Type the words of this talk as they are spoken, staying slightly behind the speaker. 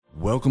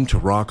Welcome to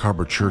Rock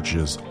Harbor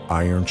Church's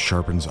Iron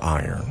Sharpens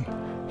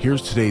Iron.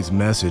 Here's today's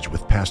message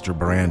with Pastor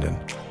Brandon,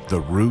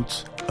 The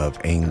Roots of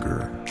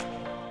Anger.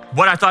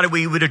 What I thought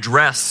we would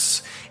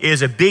address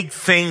is a big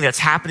thing that's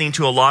happening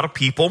to a lot of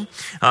people,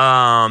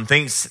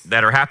 things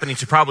that are happening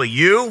to probably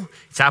you,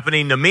 it's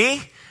happening to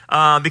me,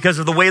 because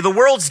of the way the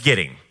world's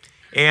getting.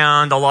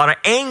 And a lot of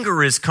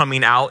anger is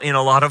coming out in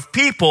a lot of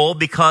people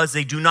because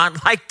they do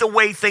not like the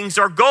way things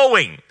are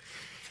going.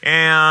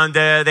 And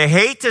they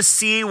hate to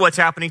see what's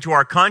happening to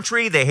our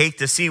country. They hate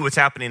to see what's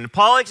happening in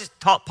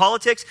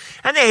politics.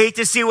 And they hate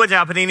to see what's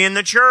happening in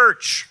the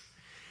church.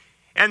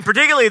 And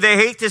particularly, they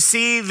hate to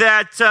see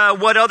that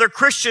what other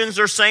Christians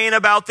are saying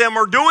about them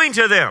or doing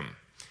to them.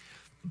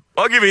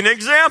 I'll give you an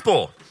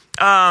example.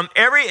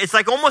 It's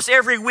like almost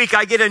every week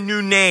I get a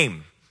new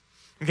name.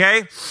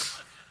 Okay?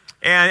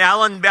 And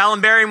Alan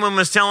Berryman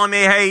was telling me,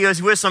 hey, he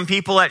was with some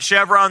people at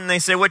Chevron, and they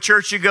say, what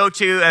church you go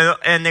to?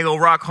 And they go,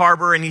 Rock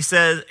Harbor, and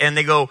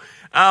they go,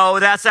 oh,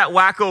 that's that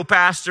wacko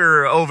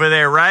pastor over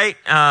there, right?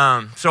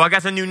 So I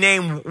got the new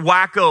name,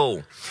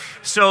 Wacko.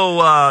 So,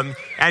 and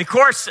of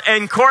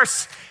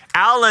course,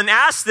 Alan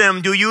asked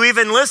them, do you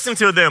even listen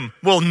to them?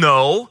 Well,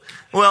 no.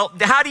 Well,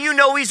 how do you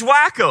know he's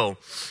wacko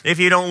if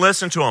you don't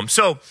listen to him?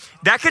 So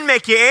that can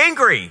make you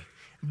angry.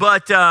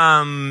 But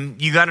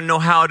you got to know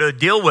how to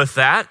deal with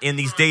that in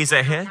these days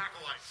ahead.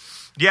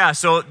 Yeah,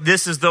 so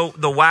this is the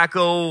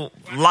wacko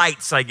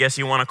lights, I guess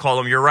you want to call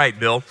them. You're right,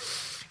 Bill.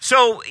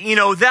 So,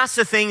 that's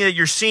the thing that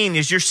you're seeing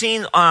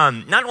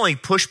not only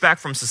pushback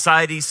from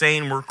society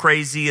saying we're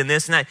crazy and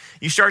this and that.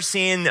 You start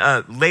seeing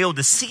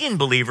Laodicean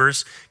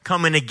believers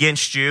coming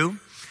against you.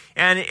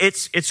 And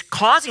it's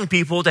causing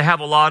people to have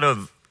a lot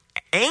of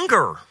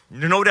anger.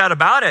 No doubt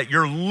about it.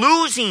 You're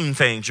losing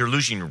things. You're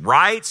losing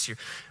rights.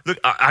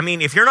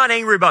 If you're not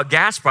angry about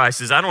gas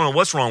prices, I don't know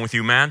what's wrong with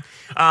you, man.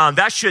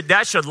 That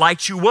should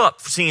light you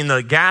up, seeing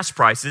the gas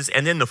prices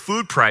and then the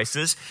food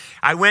prices.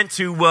 I went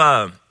to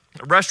a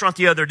restaurant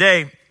the other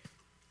day,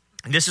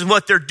 and this is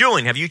what they're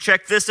doing. Have you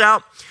checked this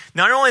out?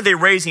 Not only are they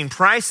raising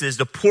prices,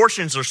 the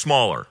portions are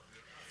smaller.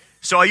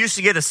 So I used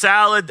to get a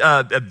salad,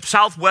 a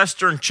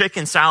Southwestern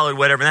chicken salad,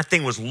 whatever, and that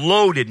thing was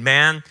loaded,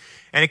 man.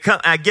 And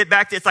I get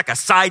back to it's like a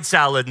side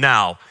salad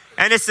now.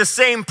 And it's the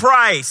same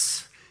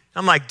price.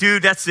 I'm like,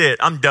 dude, that's it.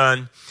 I'm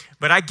done.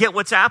 But I get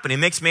what's happening.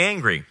 It makes me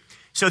angry.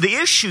 So the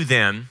issue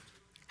then,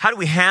 how do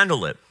we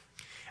handle it?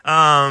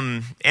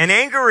 And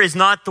anger is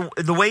not,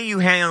 the way you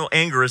handle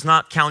anger is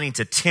not counting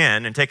to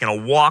 10 and taking a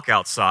walk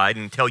outside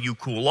until you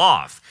cool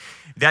off.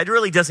 That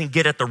really doesn't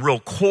get at the real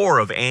core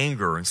of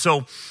anger. And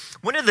so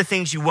one of the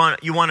things you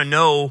want to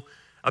know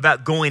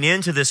about going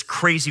into this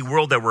crazy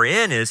world that we're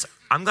in is,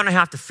 I'm going to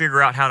have to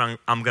figure out how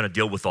I'm going to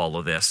deal with all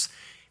of this,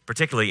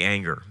 particularly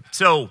anger.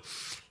 So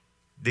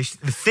the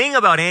thing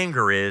about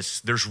anger is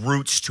there's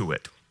roots to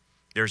it.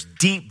 There's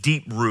deep,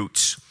 deep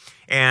roots.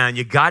 And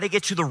you got to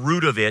get to the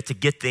root of it to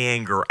get the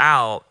anger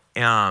out.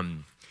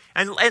 And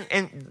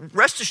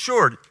rest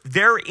assured,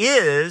 there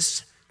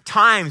is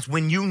times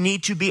when you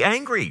need to be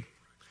angry.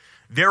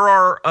 There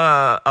are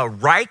a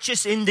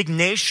righteous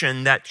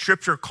indignation that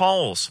Scripture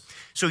calls.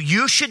 So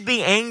you should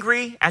be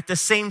angry at the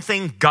same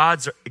thing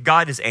God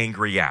is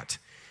angry at.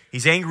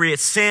 He's angry at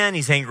sin.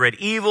 He's angry at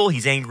evil.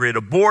 He's angry at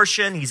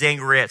abortion. He's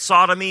angry at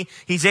sodomy.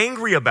 He's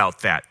angry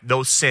about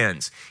those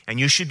sins. And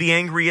you should be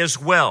angry as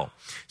well.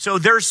 So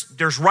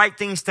there's right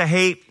things to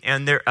hate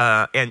and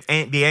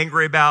be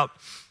angry about,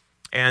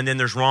 and then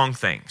there's wrong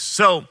things.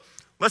 So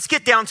let's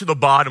get down to the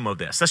bottom of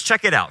this. Let's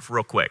check it out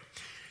real quick.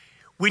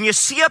 When you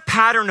see a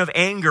pattern of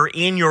anger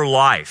in your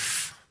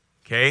life,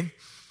 okay,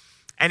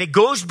 and it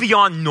goes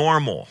beyond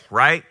normal,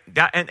 right?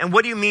 And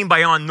what do you mean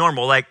beyond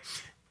normal? Like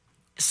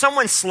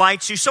someone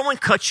slights you, someone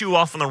cuts you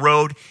off on the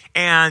road,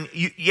 and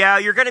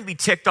you're going to be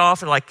ticked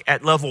off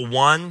at level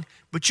 1,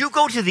 but you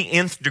go to the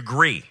nth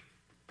degree,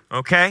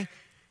 okay?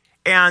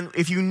 And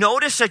if you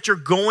notice that you're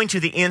going to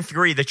the nth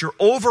degree, that you're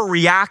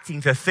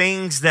overreacting to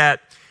things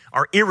that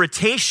are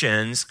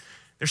irritations,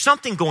 there's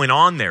something going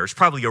on there. It's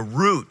probably a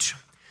root.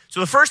 So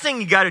the first thing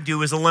you got to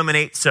do is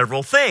eliminate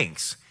several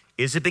things.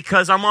 Is it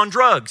because I'm on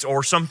drugs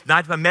or some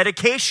type of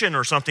medication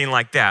or something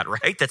like that,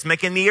 right? That's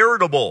making me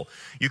irritable.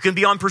 You can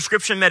be on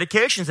prescription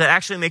medications that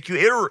actually make you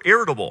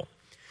irritable.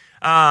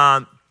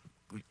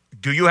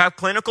 Do you have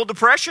clinical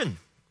depression?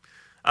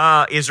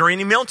 Is there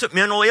any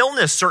mental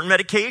illness, certain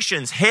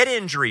medications, head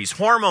injuries,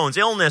 hormones,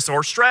 illness,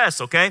 or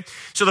stress, okay?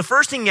 So the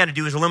first thing you got to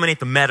do is eliminate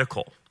the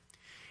medical.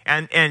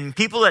 And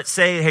people that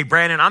say, hey,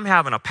 Brandon, I'm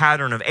having a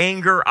pattern of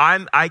anger.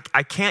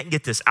 I can't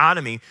get this out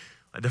of me.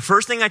 The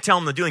first thing I tell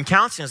them to do in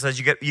counseling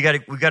is we got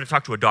to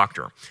talk to a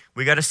doctor.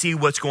 We got to see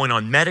what's going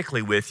on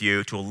medically with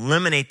you to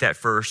eliminate that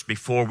first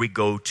before we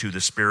go to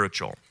the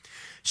spiritual.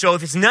 So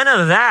if it's none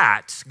of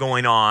that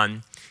going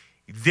on,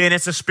 then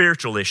it's a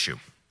spiritual issue.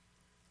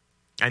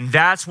 And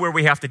that's where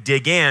we have to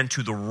dig in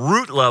to the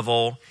root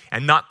level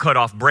and not cut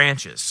off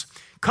branches.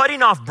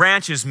 Cutting off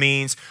branches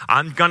means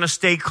I'm going to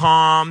stay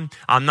calm.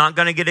 I'm not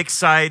going to get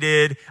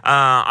excited.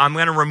 I'm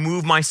going to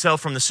remove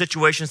myself from the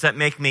situations that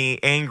make me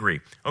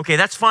angry. Okay,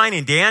 that's fine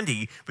and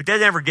dandy, but that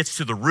never gets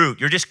to the root.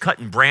 You're just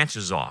cutting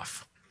branches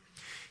off.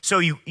 So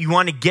you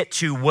want to get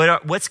to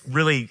what's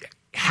really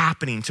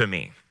happening to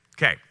me.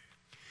 Okay.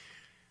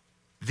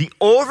 The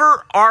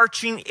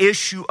overarching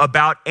issue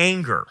about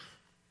anger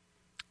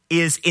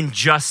is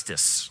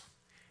injustice.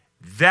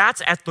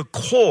 That's at the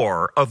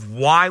core of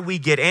why we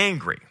get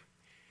angry.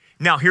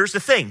 Now, here's the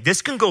thing.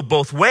 This can go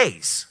both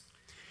ways.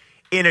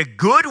 In a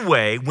good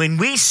way, when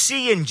we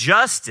see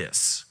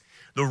injustice,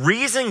 the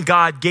reason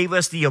God gave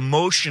us the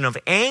emotion of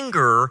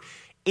anger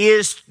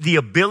is the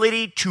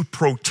ability to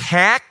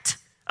protect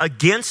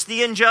against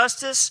the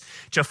injustice,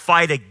 to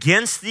fight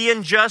against the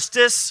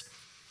injustice,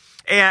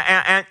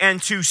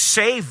 and to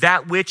save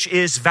that which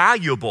is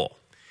valuable.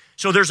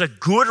 So there's a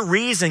good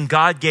reason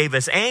God gave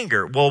us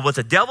anger. Well, what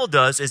the devil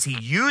does is he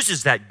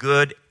uses that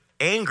good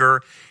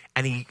anger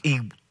and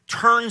he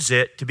turns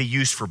it to be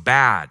used for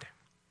bad,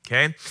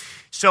 okay?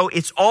 So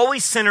it's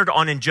always centered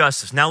on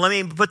injustice. Now, let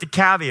me put the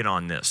caveat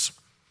on this.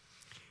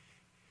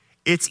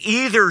 It's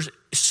either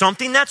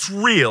something that's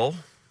real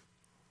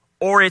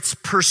or it's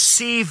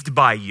perceived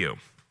by you,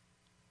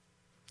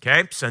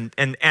 okay? So,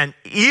 and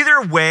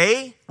either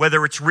way,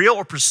 whether it's real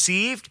or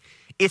perceived,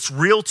 it's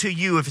real to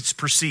you if it's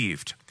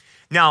perceived.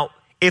 Now,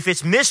 if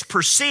it's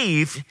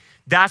misperceived,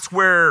 that's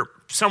where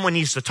someone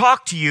needs to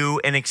talk to you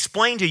and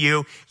explain to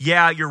you,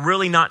 yeah, you're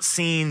really not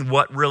seeing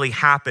what really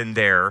happened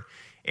there,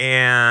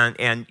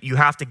 and you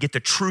have to get the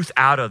truth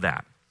out of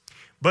that.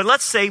 But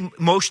let's say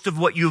most of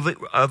what you've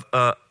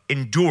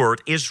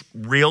endured is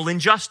real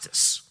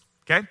injustice,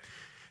 okay?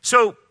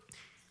 So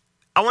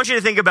I want you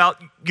to think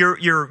about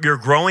your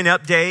growing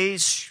up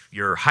days,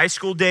 your high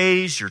school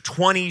days, your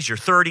 20s, your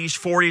 30s,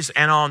 40s,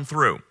 and on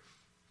through.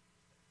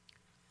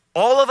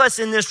 All of us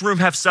in this room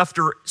have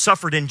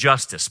suffered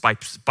injustice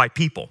by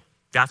people.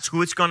 That's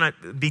who it's going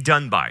to be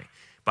done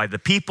by the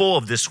people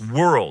of this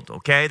world,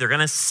 okay? They're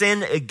going to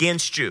sin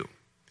against you.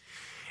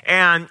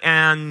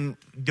 And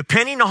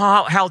depending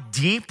on how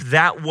deep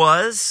that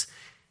was,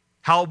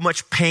 how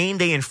much pain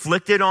they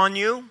inflicted on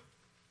you,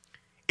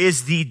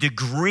 is the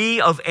degree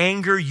of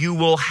anger you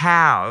will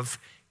have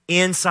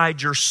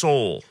inside your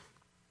soul,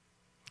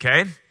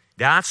 okay?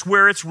 That's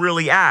where it's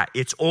really at.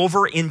 It's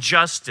over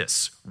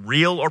injustice,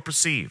 real or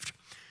perceived.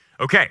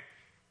 Okay.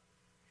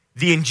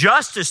 The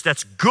injustice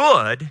that's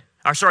bad,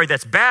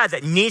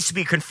 that needs to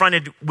be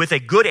confronted with a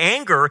good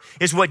anger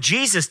is what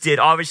Jesus did,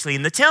 obviously,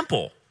 in the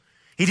temple.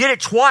 He did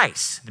it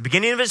twice, the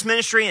beginning of his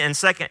ministry and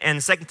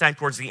the second time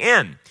towards the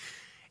end.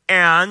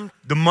 And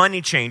the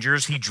money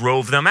changers, he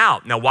drove them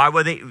out. Now,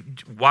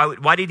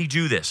 why did he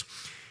do this?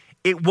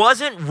 It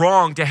wasn't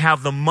wrong to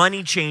have the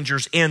money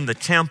changers in the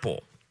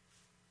temple.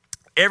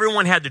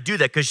 Everyone had to do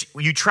that because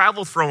you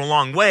traveled from a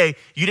long way.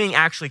 You didn't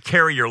actually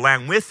carry your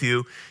lamb with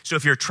you. So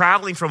if you're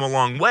traveling from a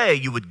long way,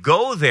 you would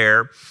go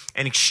there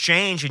and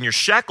exchange in your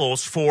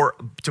shekels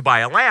to buy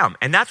a lamb.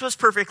 And that's what's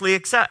perfectly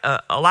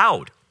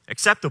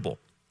acceptable.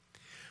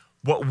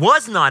 What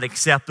was not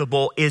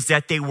acceptable is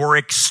that they were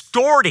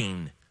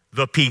extorting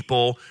the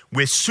people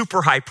with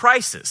super high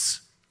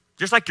prices.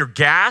 Just like your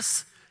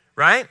gas,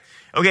 right?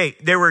 Okay,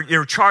 they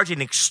were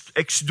charging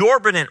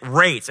exorbitant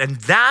rates, and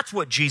that's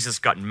what Jesus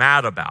got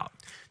mad about.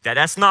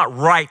 That's not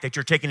right, that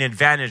you're taking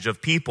advantage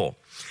of people.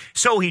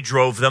 So he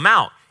drove them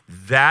out.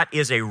 That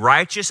is a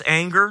righteous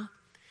anger,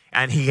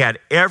 and he had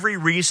every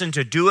reason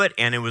to do it,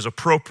 and it was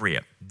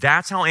appropriate.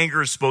 That's how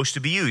anger is supposed to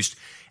be used.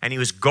 And he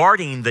was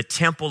guarding the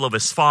temple of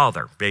his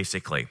father,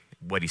 basically,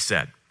 what he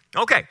said.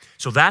 Okay,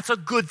 so that's a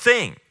good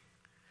thing.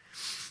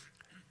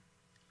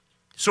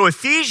 So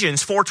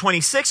Ephesians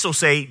 4:26 will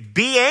say,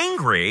 be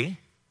angry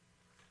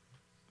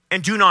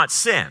and do not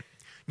sin.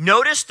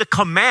 Notice the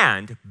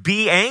command,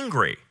 be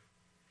angry.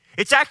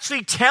 It's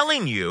actually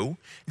telling you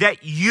that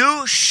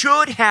you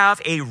should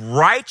have a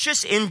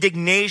righteous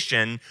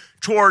indignation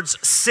towards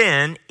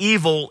sin,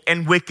 evil,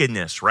 and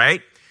wickedness,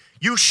 right?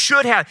 You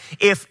should have.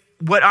 If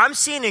what I'm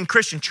seeing in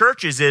Christian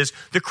churches is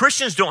the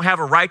Christians don't have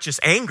a righteous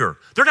anger.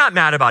 They're not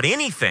mad about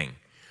anything.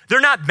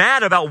 They're not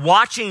mad about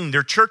watching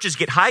their churches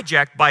get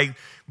hijacked by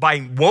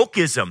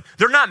wokeism.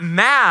 They're not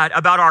mad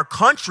about our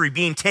country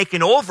being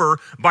taken over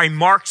by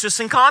Marxists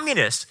and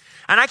communists.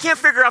 And I can't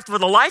figure out for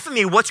the life of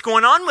me what's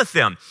going on with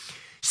them.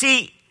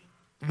 See,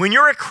 when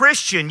you're a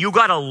Christian, you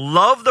got to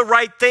love the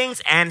right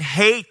things and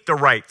hate the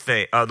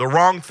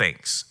wrong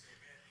things.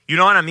 You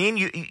know what I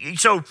mean?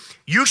 So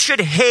you should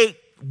hate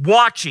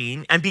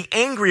watching and be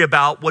angry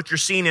about what you're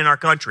seeing in our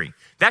country.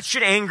 That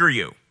should anger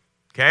you,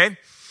 okay?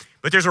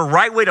 But there's a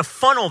right way to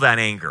funnel that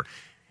anger.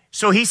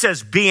 So he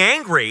says, be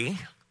angry,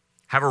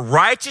 have a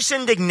righteous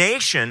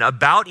indignation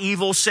about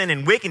evil, sin,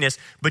 and wickedness,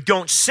 but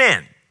don't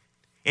sin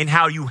in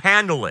how you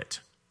handle it.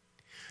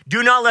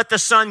 Do not let the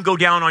sun go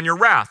down on your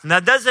wrath. And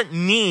that doesn't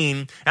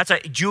mean, that's a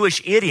Jewish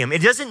idiom.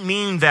 It doesn't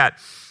mean that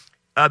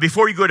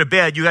before you go to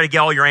bed, you got to get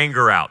all your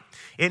anger out.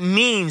 It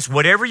means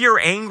whatever you're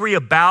angry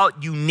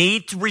about, you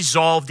need to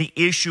resolve the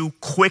issue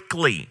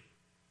quickly.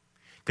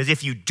 Because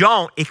if you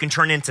don't, it can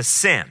turn into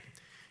sin.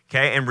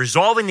 Okay, and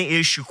resolving the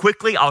issue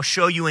quickly, I'll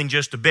show you in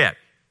just a bit.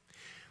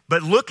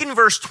 But look in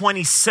verse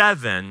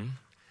 27.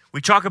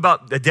 We talk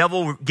about the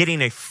devil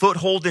getting a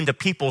foothold into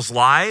people's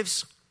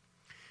lives.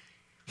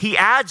 He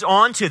adds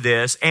on to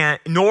this, and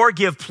nor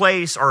give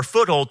place or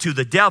foothold to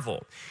the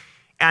devil.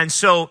 And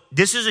so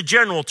this is a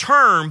general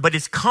term, but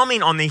it's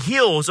coming on the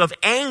heels of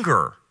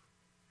anger.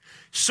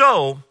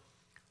 So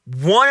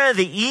one of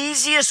the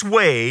easiest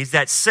ways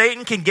that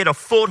Satan can get a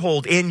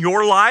foothold in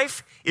your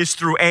life is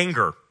through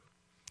anger.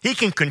 He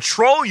can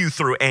control you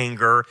through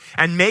anger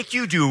and make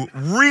you do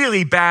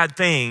really bad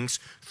things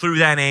through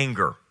that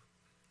anger.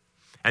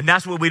 And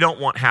that's what we don't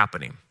want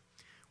happening.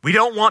 We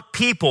don't want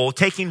people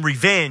taking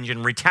revenge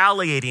and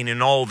retaliating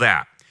and all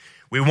that.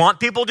 We want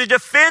people to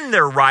defend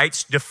their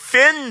rights,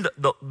 defend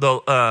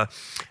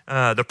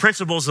the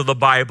principles of the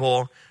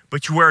Bible,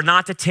 but you are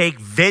not to take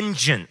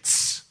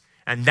vengeance.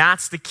 And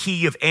that's the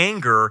key of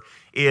anger,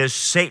 is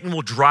Satan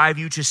will drive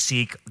you to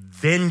seek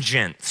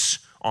vengeance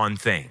on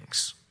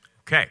things.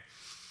 Okay.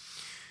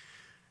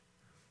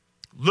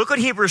 Look at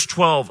Hebrews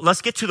 12.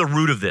 Let's get to the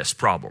root of this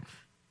problem.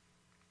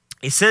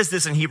 It says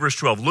this in Hebrews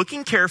 12,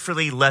 looking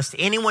carefully lest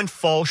anyone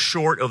fall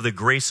short of the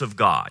grace of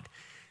God,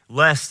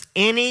 lest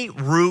any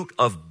root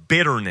of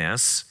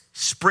bitterness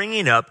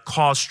springing up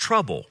cause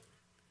trouble,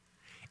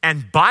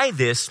 and by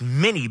this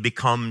many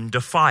become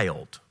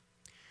defiled.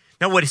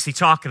 Now, what is he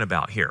talking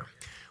about here?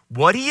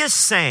 What he is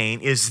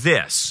saying is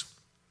this,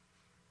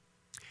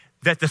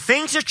 that the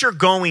things that you're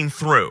going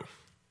through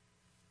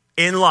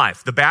in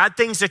life, the bad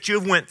things that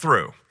you've went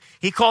through,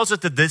 he calls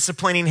it the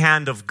disciplining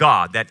hand of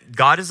God, that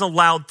God has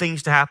allowed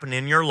things to happen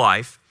in your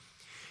life.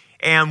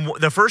 And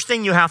the first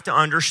thing you have to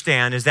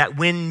understand is that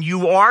when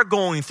you are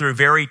going through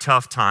very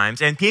tough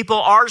times and people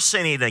are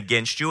sinning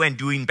against you and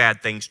doing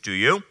bad things to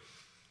you,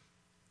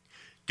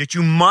 that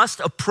you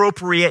must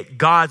appropriate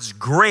God's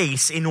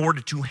grace in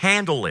order to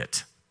handle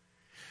it.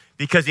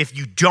 Because if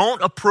you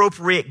don't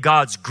appropriate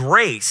God's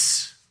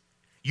grace,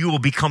 you will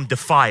become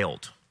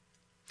defiled.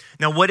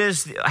 Now,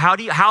 how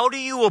do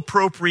you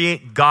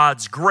appropriate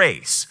God's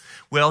grace?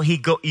 Well,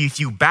 if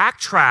you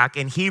backtrack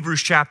in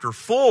Hebrews chapter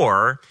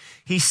 4,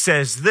 he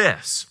says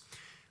this,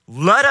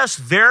 let us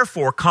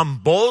therefore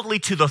come boldly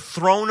to the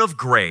throne of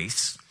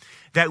grace,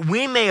 that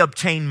we may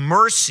obtain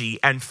mercy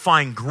and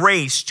find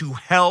grace to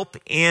help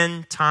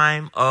in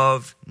time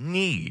of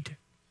need.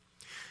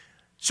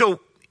 So,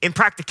 in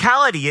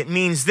practicality, it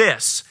means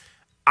this.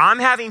 I'm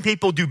having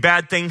people do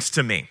bad things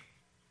to me,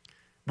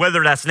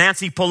 whether that's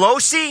Nancy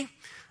Pelosi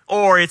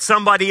or it's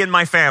somebody in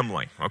my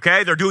family,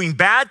 okay? They're doing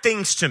bad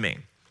things to me.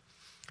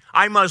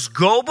 I must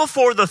go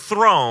before the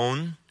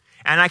throne,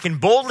 and I can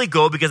boldly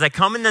go because I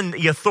come in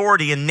the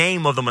authority and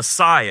name of the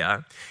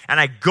Messiah, and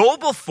I go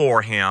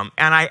before him,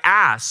 and I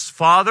ask,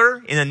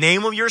 Father, in the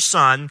name of your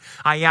Son,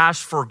 I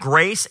ask for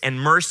grace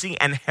and mercy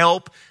and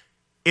help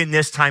in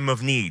this time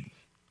of need.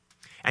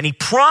 And he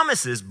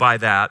promises by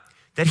that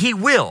he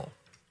will.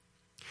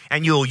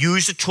 And you'll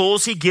use the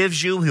tools he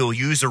gives you. He'll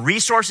use the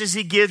resources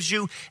he gives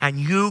you. And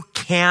you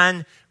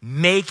can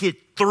make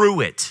it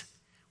through it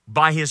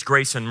by his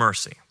grace and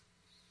mercy.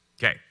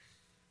 Okay.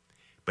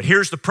 But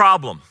here's the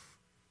problem.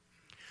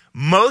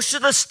 Most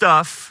of the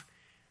stuff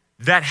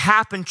that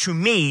happened to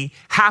me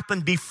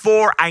happened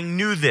before I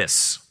knew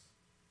this.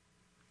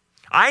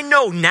 I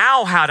know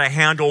now how to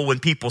handle when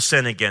people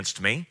sin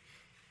against me.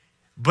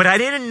 But I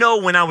didn't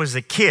know when I was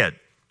a kid.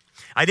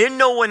 I didn't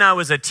know when I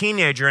was a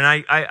teenager, and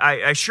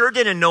I sure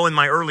didn't know in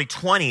my early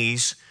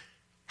 20s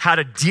how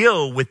to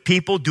deal with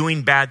people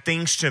doing bad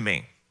things to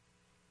me.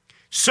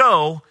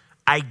 So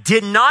I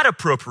did not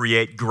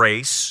appropriate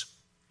grace,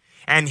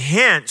 and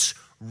hence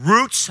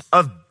roots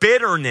of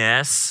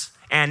bitterness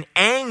and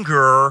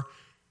anger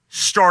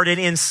started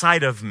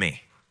inside of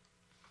me.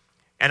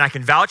 And I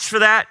can vouch for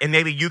that, and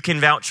maybe you can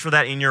vouch for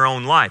that in your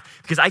own life,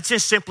 because I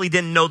just simply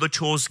didn't know the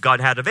tools God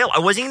had available. I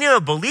wasn't even a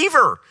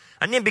believer.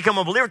 I didn't become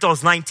a believer until I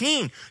was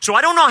 19. So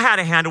I don't know how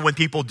to handle when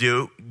people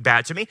do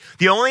bad to me.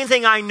 The only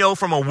thing I know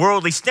from a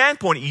worldly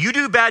standpoint, you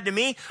do bad to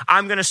me,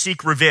 I'm going to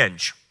seek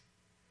revenge.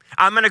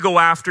 I'm going to go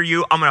after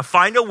you. I'm going to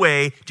find a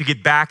way to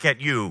get back at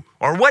you,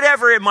 or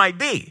whatever it might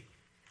be.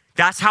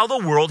 That's how the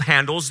world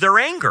handles their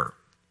anger,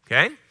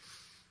 okay?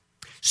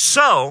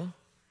 So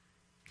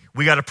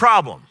we got a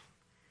problem.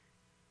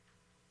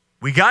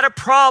 We got a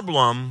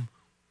problem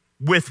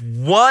with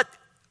what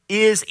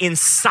is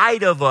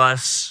inside of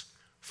us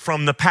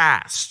from the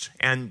past.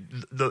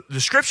 And the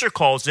scripture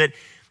calls it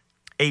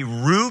a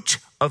root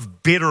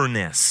of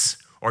bitterness,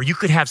 or you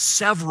could have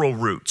several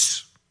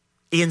roots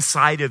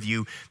inside of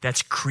you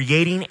that's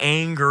creating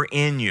anger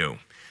in you.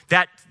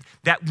 That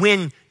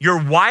when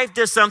your wife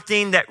does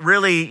something that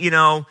really,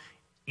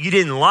 you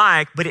didn't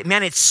like, but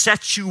it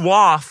sets you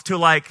off to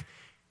like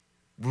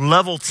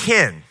level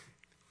 10.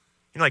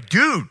 You're like,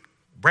 dude,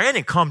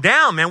 Brandon, calm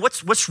down, man.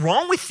 What's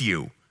wrong with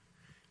you?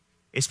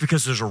 It's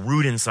because there's a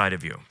root inside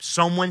of you.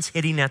 Someone's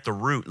hitting at the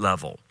root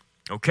level.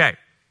 Okay.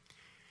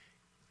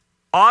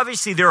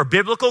 Obviously, there are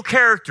biblical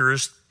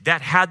characters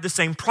that had the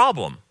same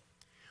problem.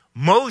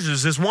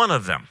 Moses is one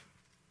of them.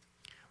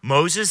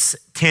 Moses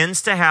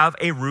tends to have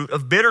a root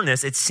of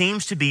bitterness. It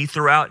seems to be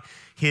throughout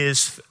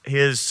his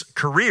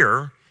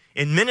career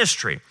in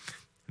ministry.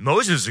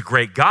 Moses is a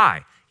great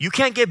guy. You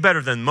can't get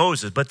better than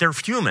Moses, but they're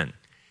human.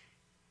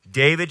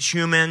 David's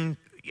human,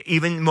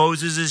 even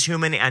Moses is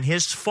human, and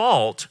his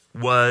fault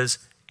was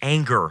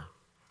anger.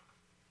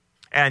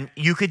 And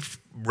you could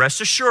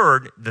rest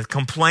assured the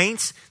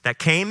complaints that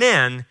came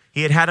in,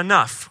 he had had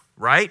enough,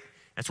 right?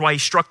 That's why he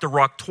struck the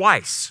rock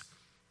twice.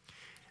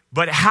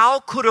 But how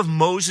could have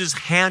Moses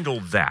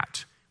handled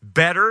that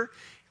better?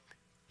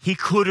 He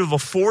could have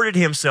afforded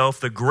himself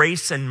the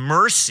grace and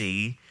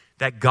mercy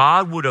that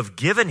God would have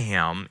given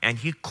him, and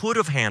he could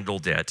have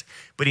handled it.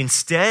 But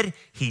instead,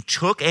 he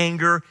took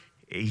anger,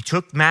 he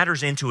took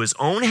matters into his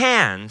own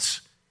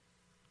hands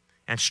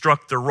and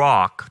struck the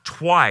rock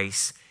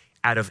twice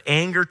out of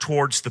anger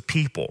towards the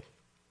people.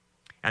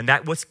 And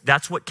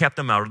that's what kept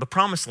them out of the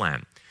promised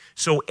land.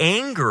 So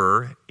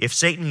anger, if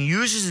Satan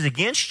uses it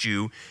against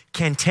you,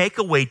 can take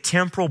away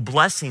temporal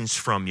blessings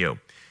from you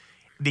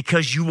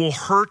because you will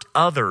hurt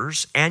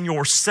others and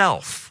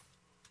yourself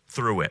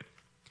through it.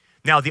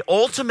 Now, the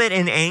ultimate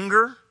in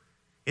anger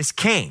is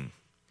Cain.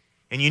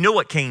 And you know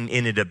what Cain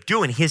ended up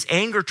doing. His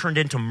anger turned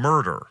into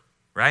murder,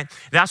 right?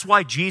 That's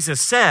why Jesus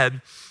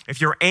said,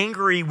 if you're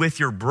angry with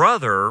your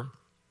brother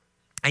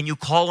and you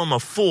call him a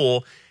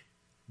fool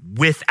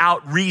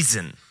without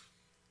reason.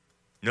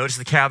 Notice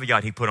the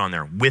caveat he put on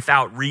there,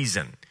 without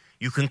reason.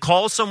 You can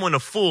call someone a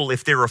fool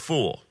if they're a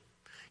fool.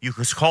 You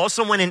can call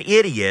someone an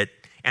idiot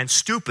and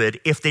stupid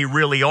if they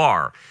really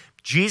are.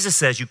 Jesus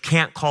says you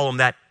can't call them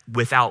that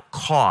without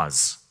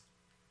cause.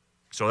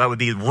 So that would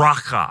be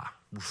raka,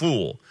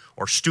 fool,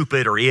 or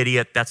stupid or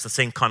idiot. That's the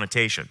same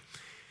connotation.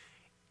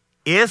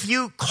 If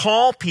you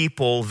call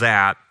people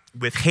that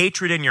with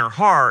hatred in your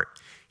heart,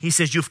 he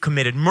says you've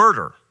committed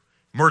murder.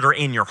 Murder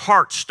in your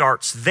heart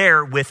starts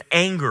there with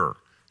anger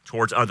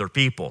towards other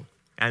people.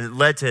 And it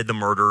led to the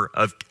murder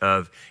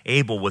of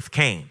Abel with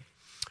Cain.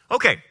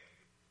 Okay.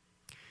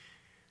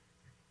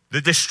 The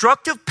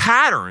destructive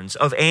patterns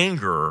of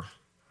anger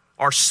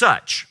are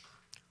such: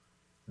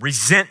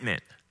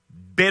 resentment,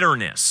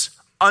 bitterness,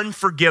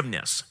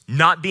 unforgiveness,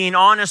 not being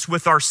honest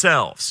with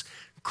ourselves,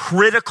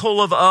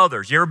 critical of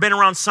others. You ever been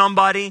around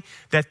somebody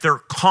that they're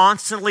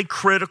constantly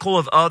critical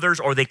of others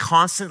or they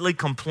constantly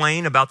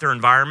complain about their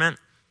environment?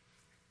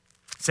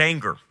 It's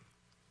anger.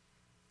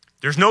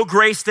 There's no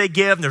grace they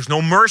give. There's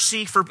no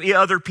mercy for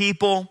other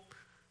people.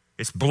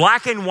 It's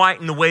black and white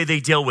in the way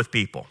they deal with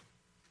people.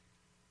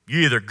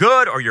 You're either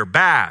good or you're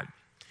bad.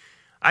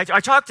 I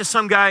talk to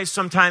some guys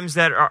sometimes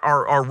that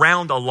are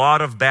around a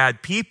lot of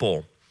bad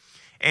people,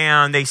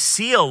 and they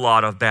see a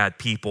lot of bad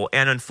people.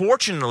 And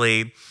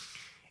unfortunately,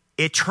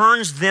 it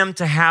turns them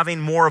to having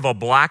more of a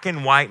black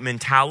and white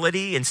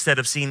mentality instead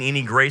of seeing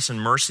any grace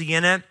and mercy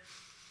in it.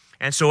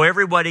 And so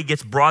everybody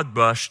gets broad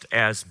brushed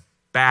as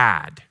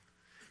bad.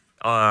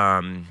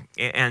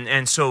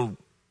 And so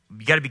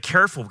you got to be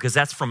careful because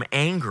that's from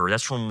anger.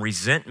 That's from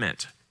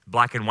resentment,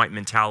 black and white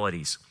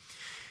mentalities.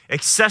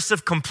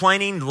 Excessive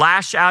complaining,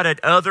 lash out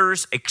at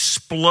others,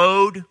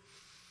 explode.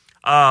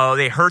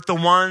 They hurt the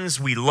ones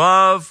we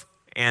love,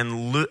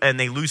 and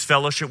they lose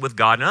fellowship with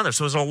God and others.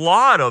 So there's a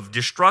lot of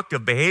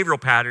destructive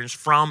behavioral patterns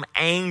from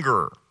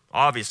anger,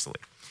 obviously.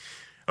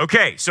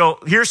 Okay, so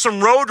here's some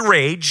road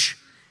rage,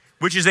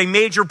 which is a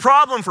major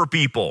problem for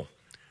people,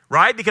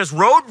 right? Because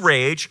road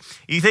rage,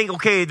 you think,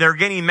 okay, they're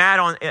getting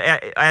mad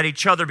at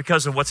each other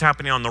because of what's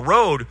happening on the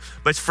road,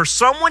 but for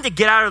someone to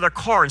get out of their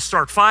car and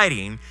start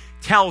fighting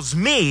tells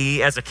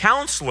me, as a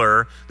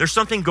counselor, there's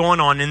something going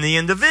on in the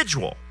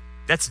individual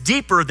that's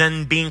deeper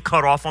than being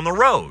cut off on the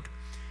road.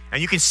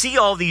 And you can see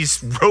all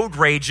these road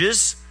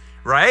rages,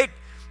 right?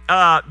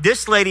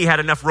 This lady had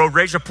enough road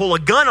rage to pull a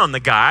gun on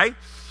the guy.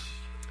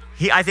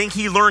 I think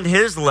he learned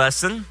his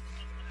lesson.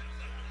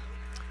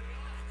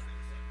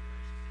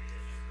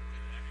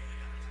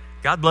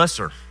 God bless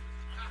her.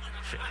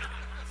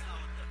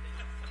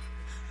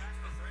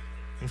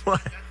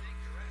 What?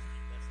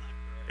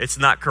 It's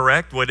not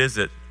correct? What is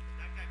it?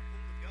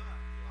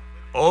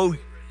 Oh,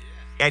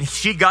 and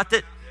she got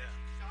it?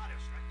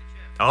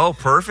 Oh,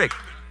 perfect.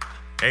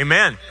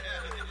 Amen.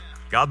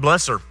 God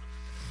bless her.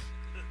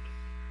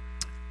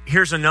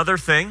 Here's another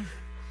thing.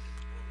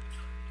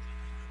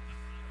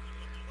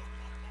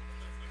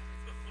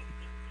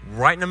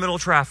 Right in the middle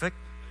of traffic.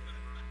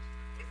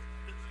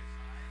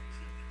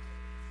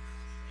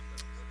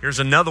 Here's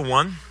another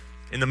one.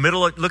 In the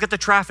middle of, look at the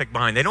traffic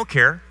behind. They don't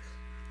care.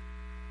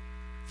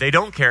 They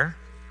don't care.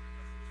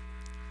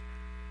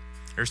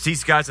 There's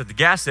these guys at the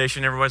gas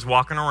station. Everybody's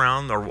walking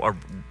around or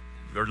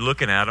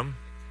looking at them.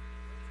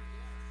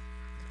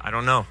 I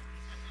don't know.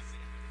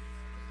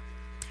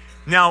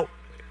 Now,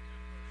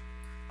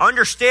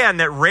 understand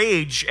that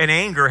rage and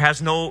anger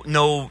has no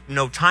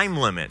time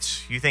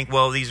limits. You think,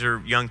 well, these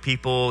are young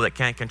people that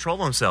can't control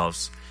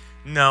themselves.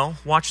 No,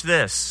 watch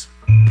this.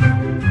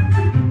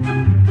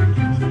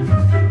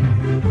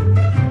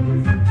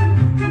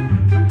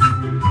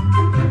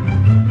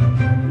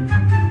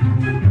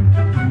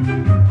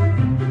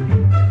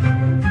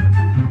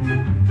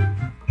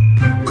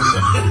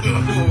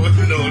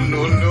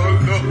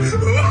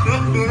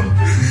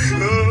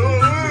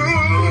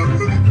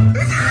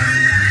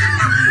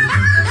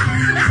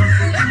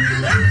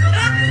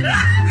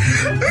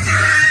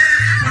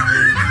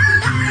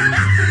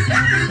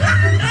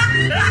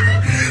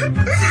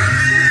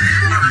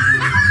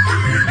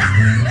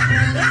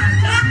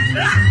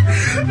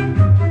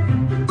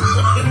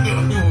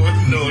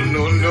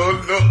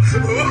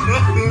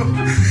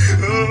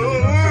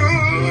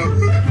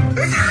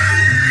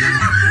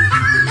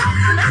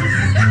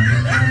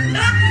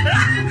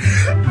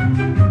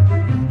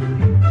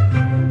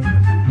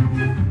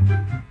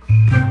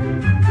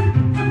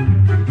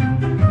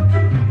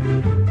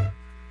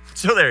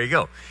 So there you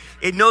go.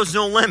 It knows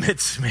no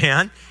limits,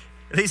 man.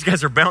 These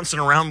guys are bouncing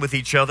around with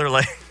each other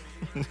like,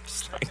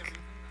 just like,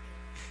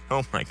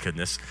 oh my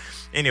goodness.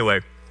 Anyway,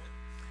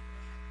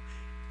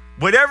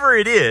 whatever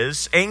it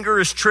is, anger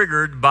is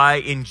triggered by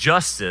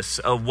injustice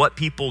of what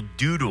people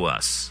do to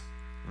us,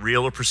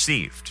 real or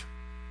perceived.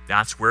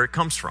 That's where it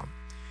comes from.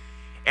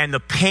 And the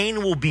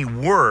pain will be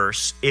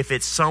worse if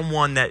it's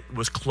someone that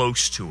was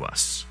close to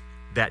us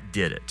that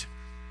did it.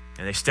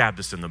 And they stabbed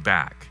us in the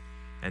back.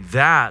 And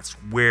that's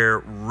where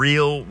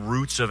real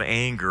roots of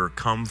anger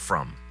come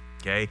from.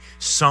 Okay?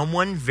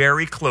 Someone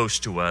very close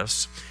to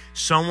us,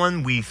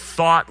 someone we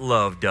thought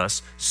loved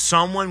us,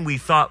 someone we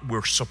thought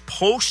were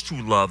supposed to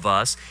love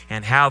us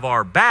and have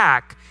our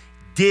back,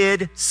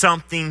 did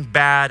something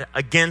bad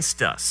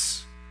against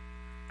us.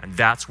 And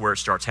that's where it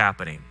starts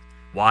happening.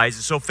 Why is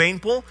it so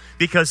painful?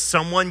 Because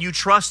someone you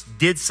trust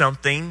did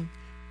something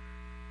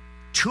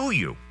to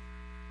you.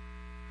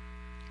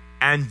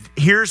 And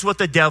here's what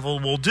the devil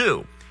will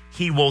do.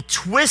 He will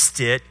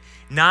twist it,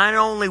 not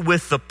only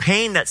with the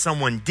pain that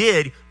someone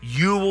did,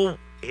 you will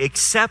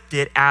accept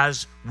it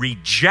as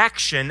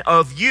rejection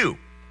of you.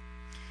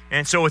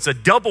 And so it's a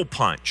double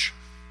punch.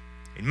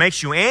 It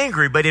makes you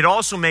angry, but it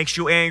also makes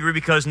you angry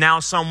because now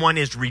someone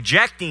is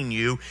rejecting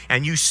you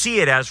and you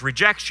see it as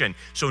rejection.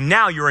 So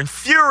now you're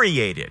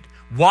infuriated.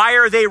 Why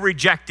are they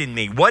rejecting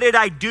me? What did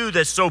I do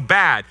that's so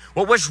bad?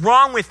 What was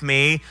wrong with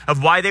me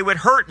of why they would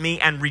hurt me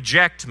and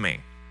reject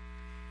me?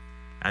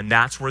 And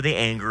that's where the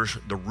anger,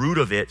 the root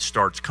of it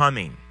starts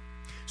coming.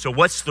 So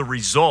what's the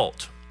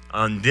result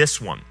on this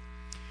one?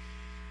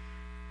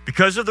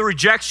 Because of the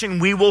rejection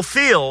we will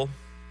feel,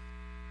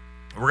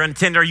 we're going to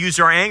tend to use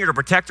our anger to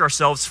protect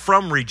ourselves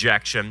from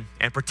rejection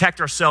and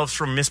protect ourselves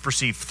from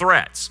misperceived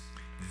threats.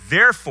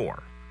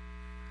 Therefore,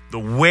 the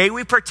way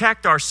we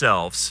protect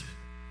ourselves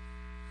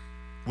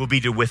will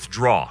be to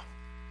withdraw,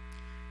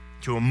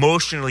 to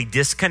emotionally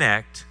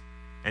disconnect,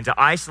 and to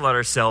isolate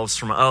ourselves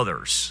from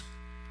others.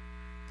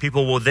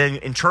 People will then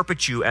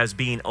interpret you as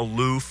being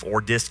aloof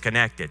or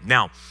disconnected.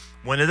 Now,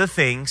 one of the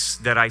things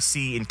that I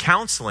see in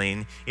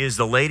counseling is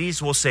the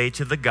ladies will say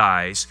to the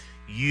guys,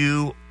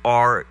 you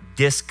are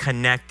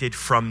disconnected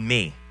from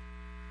me.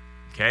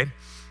 Okay?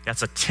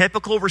 That's a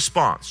typical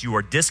response. You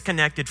are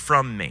disconnected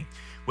from me.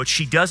 What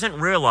she doesn't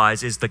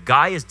realize is the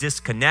guy is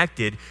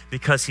disconnected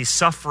because he's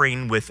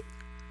suffering with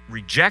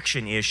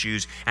rejection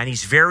issues and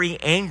he's very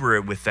angry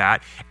with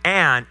that.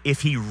 And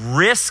if he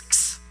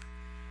risks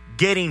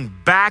getting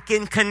back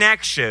in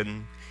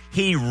connection,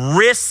 he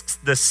risks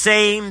the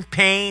same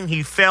pain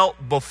he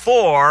felt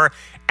before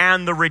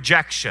and the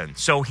rejection.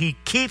 So he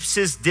keeps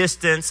his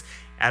distance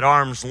at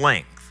arm's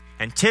length.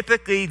 And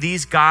typically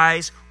these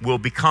guys will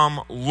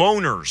become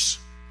loners.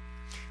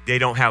 They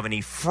don't have any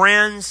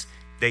friends.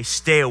 They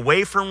stay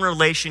away from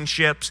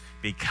relationships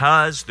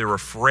because they're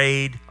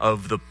afraid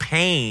of the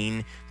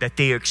pain that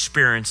they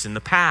experienced in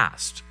the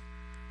past.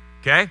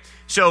 Okay?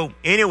 So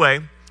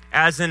anyway,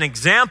 as an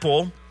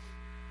example,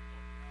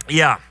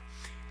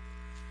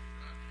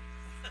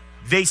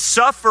 they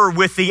suffer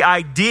with the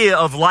idea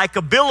of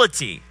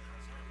likability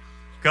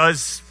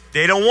because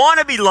they don't want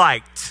to be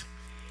liked.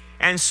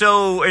 And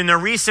so in a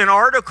recent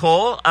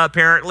article,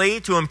 apparently,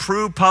 to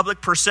improve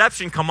public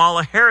perception,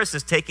 Kamala Harris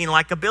is taking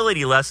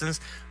likability lessons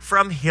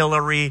from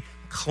Hillary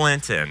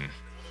Clinton.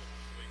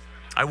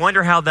 I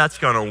wonder how that's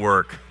going to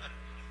work.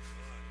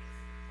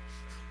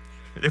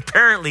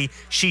 Apparently,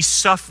 she's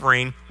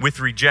suffering with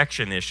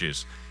rejection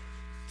issues.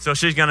 So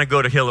she's going to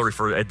go to Hillary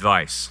for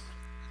advice.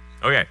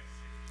 Okay.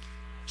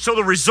 So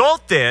the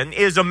result then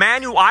is a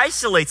man who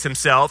isolates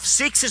himself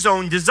seeks his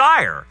own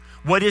desire.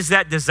 What is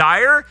that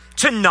desire?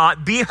 To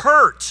not be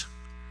hurt.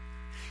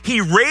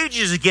 He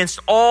rages against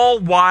all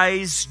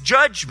wise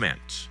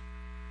judgment.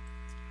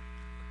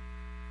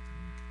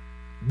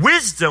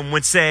 Wisdom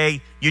would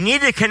say you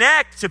need to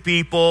connect to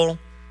people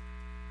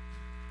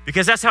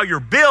because that's how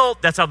you're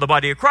built. That's how the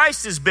body of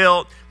Christ is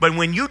built. But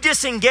when you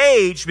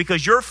disengage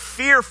because you're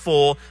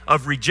fearful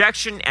of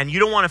rejection and you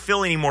don't want to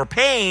feel any more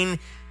pain,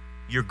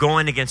 you're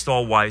going against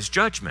all wise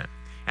judgment.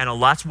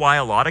 And that's why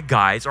a lot of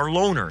guys are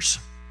loners.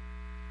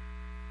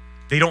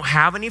 They don't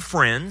have any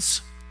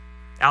friends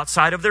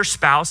outside of their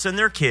spouse and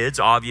their kids,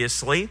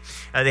 obviously.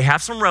 They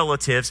have some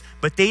relatives,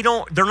 but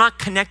they're not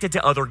connected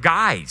to other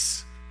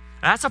guys.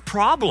 That's a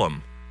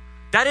problem.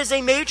 That is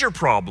a major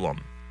problem.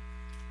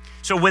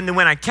 So when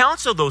I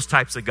counsel those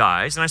types of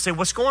guys and I say,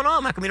 what's going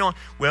on? How come you don't?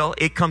 Well,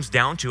 it comes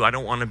down to I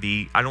don't want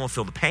to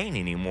feel the pain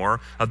anymore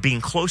of being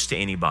close to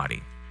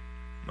anybody.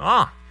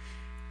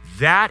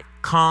 That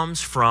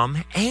comes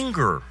from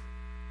anger.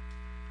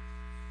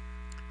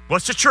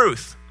 What's the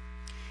truth?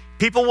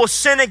 People will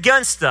sin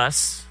against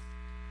us,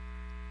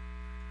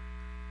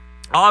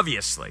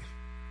 obviously.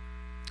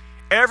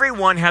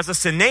 Everyone has a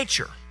sin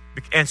nature.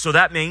 And so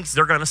that means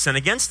they're going to sin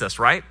against us,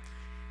 right?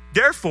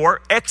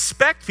 Therefore,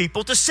 expect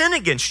people to sin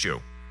against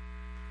you.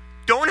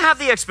 Don't have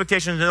the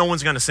expectation that no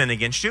one's going to sin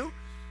against you.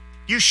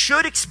 You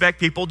should expect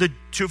people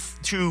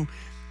to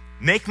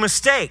make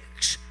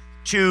mistakes,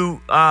 to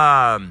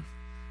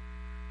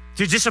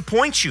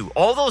disappoint you,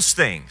 all those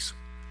things.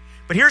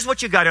 But here's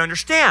what you got to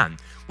understand.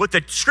 What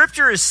the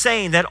scripture is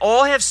saying, that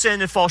all have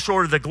sinned and fall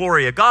short of the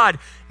glory of God,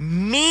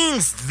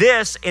 means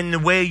this in the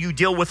way you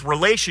deal with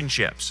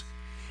relationships.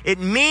 It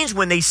means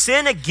when they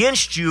sin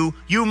against you,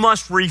 you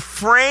must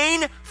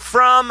refrain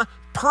from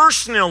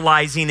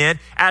personalizing it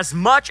as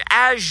much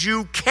as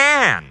you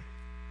can.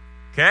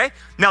 Okay?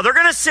 Now, they're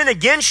going to sin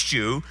against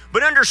you,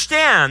 but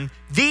understand,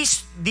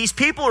 these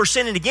people who are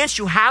sinning against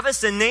you have a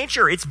sin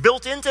nature. It's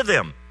built into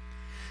them.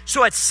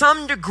 So at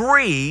some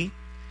degree,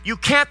 you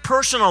can't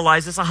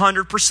personalize this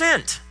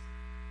 100%.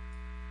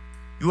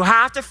 You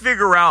have to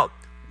figure out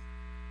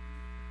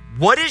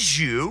what is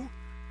you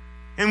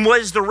and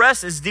what is the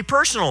rest is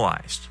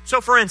depersonalized.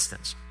 So for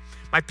instance,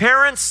 my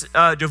parents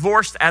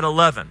divorced at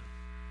 11.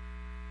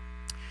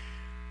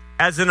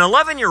 As an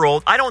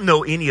 11-year-old, I don't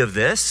know any of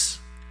this.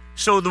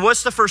 So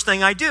what's the first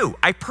thing I do?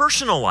 I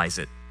personalize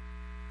it.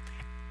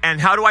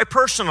 And how do I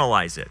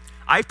personalize it?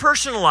 I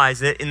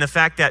personalize it in the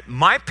fact that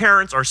my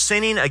parents are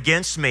sinning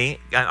against me.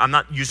 I'm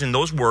not using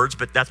those words,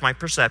 but that's my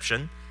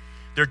perception.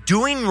 They're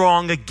doing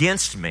wrong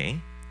against me.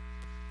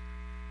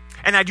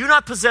 And I do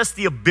not possess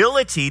the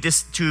ability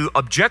to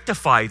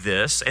objectify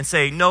this and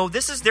say, no,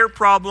 this is their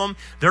problem.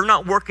 They're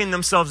not working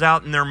themselves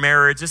out in their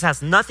marriage. This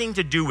has nothing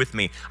to do with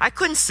me. I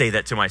couldn't say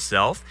that to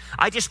myself.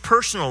 I just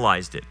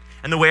personalized it.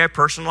 And the way I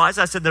personalized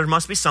it, I said there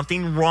must be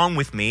something wrong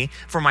with me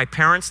for my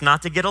parents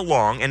not to get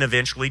along and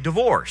eventually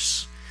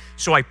divorce.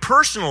 So I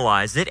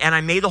personalized it and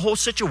I made the whole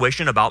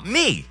situation about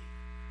me.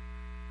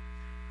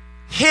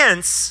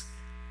 Hence,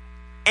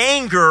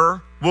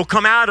 anger will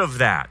come out of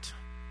that.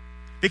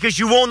 Because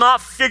you will not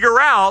figure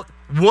out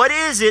what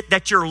is it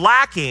that you're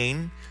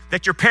lacking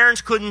that your parents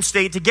couldn't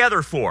stay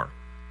together for.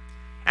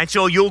 And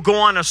so you'll go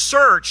on a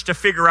search to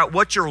figure out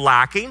what you're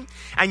lacking,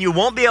 and you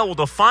won't be able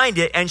to find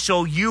it, and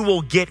so you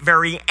will get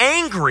very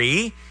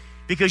angry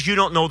because you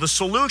don't know the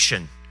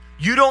solution.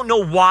 You don't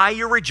know why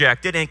you're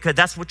rejected, and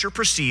that's what you're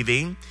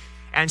perceiving.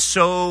 And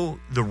so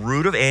the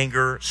root of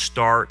anger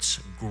starts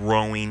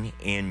growing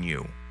in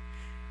you.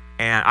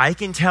 And I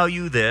can tell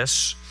you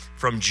this,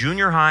 from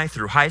junior high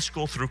through high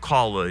school through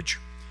college,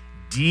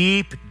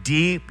 deep,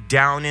 deep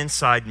down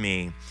inside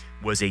me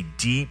was a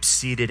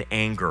deep-seated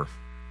anger.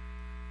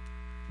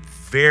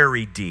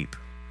 Very deep.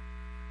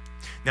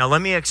 Now,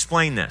 let me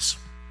explain this.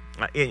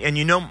 And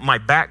you know my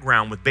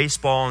background with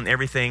baseball and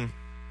everything,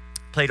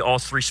 played all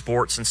three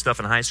sports and stuff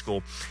in high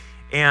school,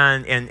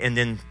 and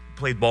then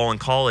played ball in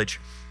college.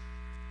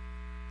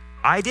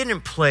 I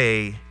didn't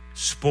play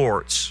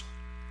sports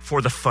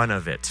for the fun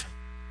of it.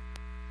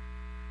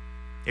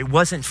 It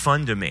wasn't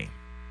fun to me.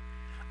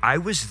 I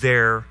was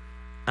there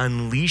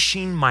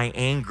unleashing my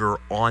anger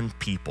on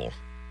people.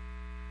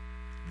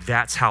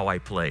 That's how I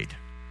played.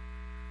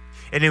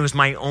 And it was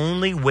my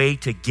only way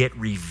to get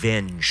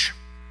revenge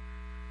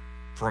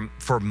for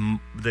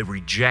the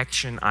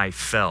rejection I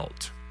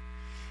felt.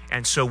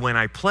 And so when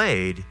I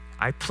played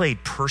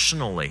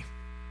personally.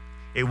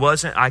 It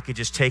wasn't I could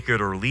just take it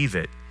or leave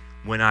it.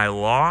 When I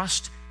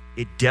lost,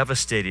 it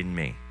devastated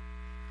me.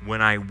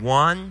 When I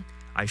won,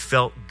 I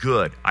felt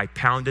good. I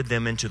pounded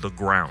them into the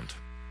ground.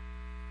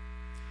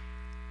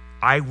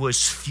 I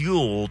was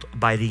fueled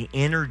by the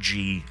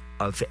energy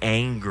of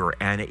anger,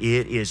 and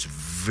it is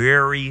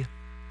very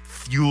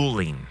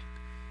fueling.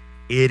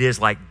 It is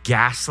like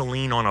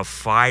gasoline on a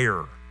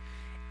fire.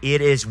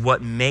 It is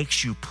what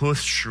makes you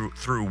push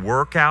through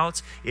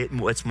workouts.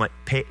 It's what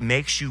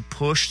makes you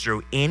push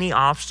through any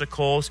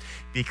obstacles,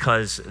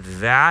 because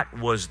that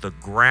was the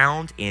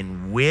ground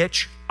in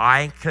which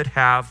I could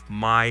have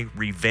my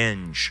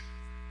revenge.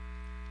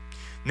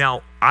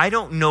 Now, I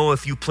don't know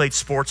if you played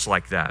sports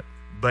like that,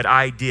 but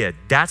I did.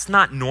 That's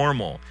not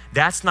normal.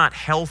 That's not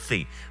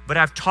healthy. But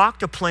I've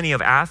talked to plenty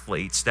of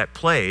athletes that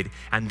played,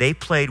 and they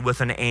played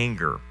with an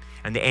anger.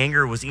 And the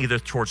anger was either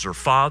towards their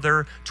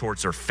father,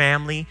 towards their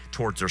family,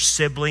 towards their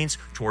siblings,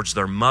 towards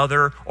their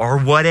mother, or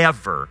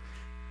whatever.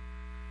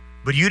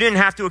 But you didn't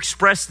have to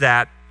express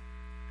that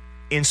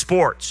in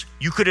sports.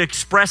 You could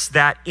express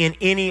that in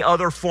any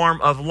other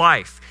form of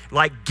life,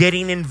 like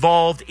getting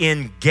involved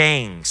in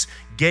gangs,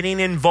 getting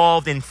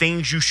involved in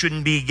things you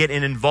shouldn't be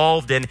getting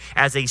involved in,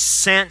 as a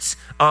sense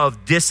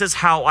of, this is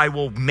how I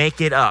will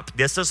make it up.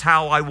 This is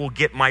how I will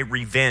get my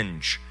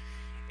revenge.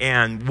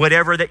 And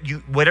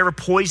whatever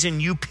poison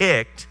you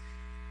picked,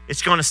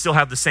 it's going to still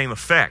have the same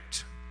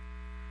effect.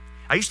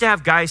 I used to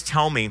have guys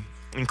tell me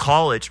in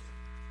college,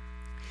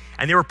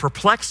 and they were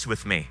perplexed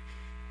with me.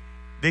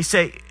 They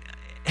say,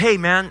 hey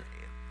man,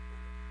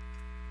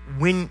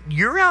 when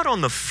you're out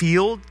on the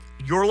field,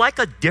 you're like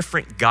a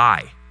different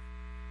guy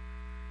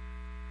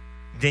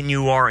than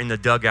you are in the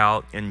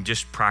dugout and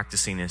just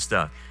practicing and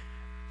stuff.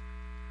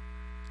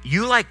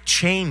 You like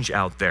change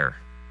out there.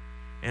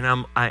 And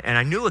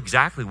I knew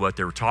exactly what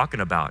they were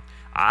talking about.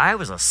 I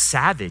was a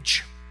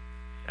savage,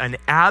 an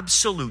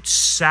absolute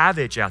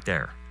savage out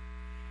there.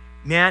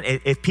 Man,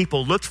 if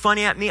people looked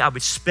funny at me, I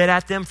would spit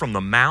at them from the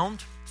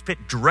mound,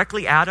 spit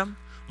directly at them,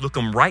 look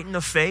them right in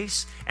the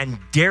face, and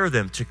dare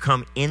them to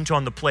come into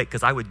on the plate,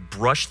 because I would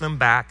brush them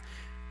back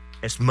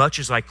as much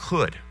as I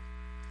could.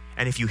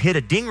 And if you hit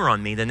a dinger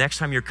on me the next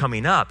time you're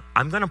coming up,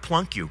 I'm going to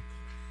plunk you.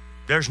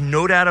 There's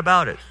no doubt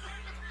about it.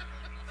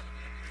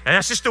 And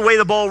that's just the way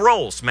the ball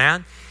rolls,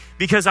 man.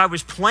 Because I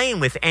was playing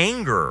with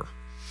anger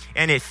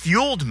and it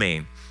fueled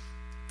me.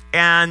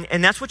 And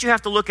that's what you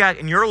have to look at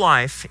in your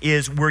life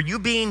is, were you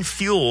being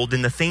fueled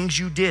in the things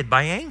you did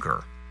by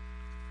anger?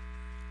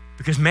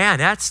 Because man,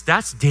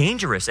 that's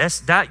dangerous.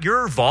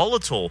 You're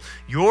volatile.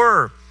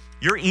 You're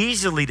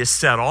easily to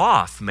set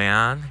off,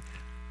 man.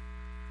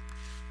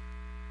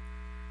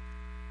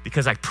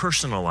 Because I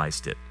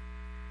personalized it.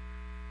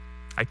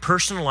 I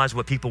personalized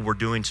what people were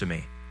doing to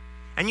me.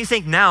 And you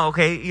think now,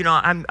 okay, you know,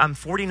 I'm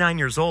 49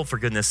 years old, for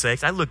goodness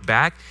sakes. I look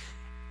back,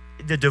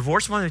 the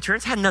divorce of my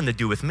parents had nothing to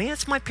do with me.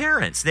 It's my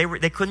parents. They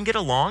couldn't get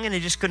along and they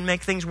just couldn't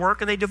make things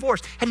work and they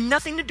divorced. Had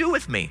nothing to do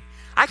with me.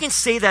 I can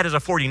say that as a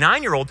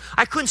 49-year-old.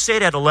 I couldn't say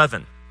it at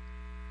 11.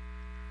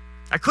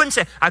 I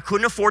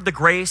couldn't afford the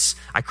grace.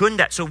 I couldn't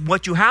that. So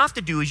what you have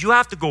to do is you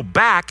have to go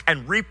back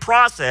and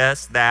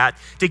reprocess that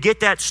to get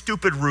that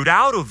stupid root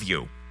out of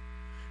you,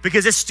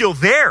 because it's still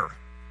there.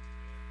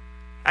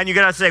 And you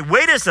got to say,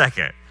 wait a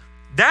second.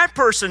 That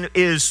person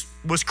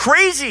was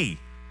crazy.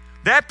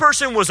 That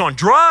person was on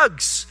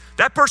drugs.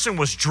 That person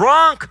was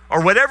drunk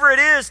or whatever it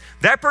is.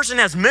 That person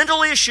has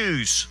mental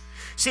issues.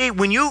 See,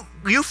 when you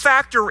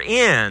factor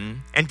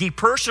in and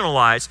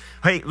depersonalize,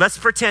 hey, let's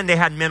pretend they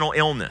had mental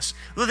illness.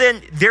 Well,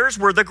 then there's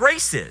where the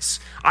grace is.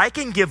 I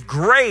can give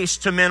grace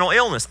to mental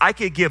illness. I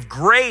could give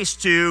grace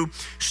to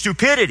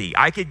stupidity.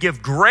 I could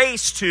give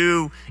grace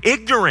to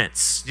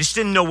ignorance. Just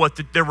didn't know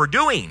what they were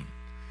doing.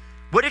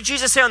 What did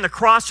Jesus say on the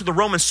cross to the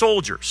Roman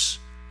soldiers?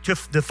 To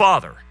the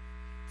Father.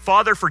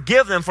 Father,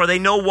 forgive them, for they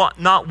know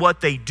not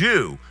what they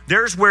do.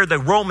 There's where the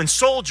Roman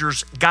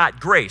soldiers got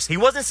grace. He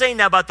wasn't saying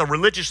that about the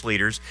religious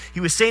leaders. He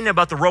was saying that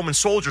about the Roman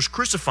soldiers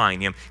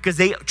crucifying him, because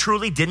they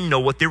truly didn't know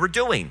what they were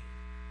doing.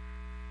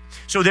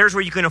 So there's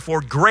where you can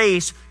afford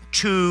grace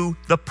to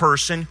the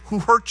person who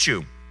hurt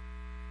you.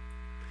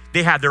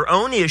 They had their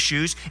own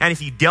issues, and if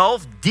you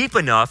delve deep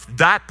enough,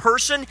 that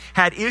person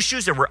had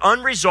issues that were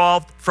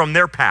unresolved from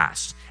their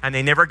past, and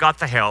they never got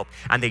the help,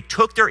 and they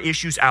took their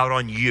issues out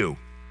on you.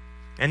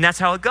 And that's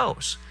how it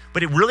goes.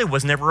 But it really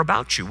was never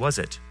about you, was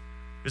it?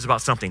 It was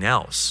about something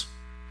else.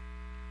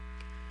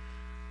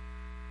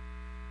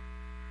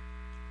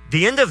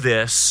 The end of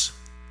this,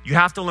 you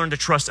have to learn to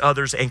trust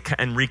others and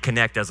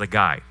reconnect as a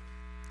guy.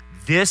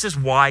 This is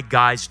why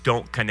guys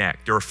don't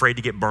connect. They're afraid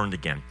to get burned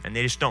again, and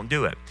they just don't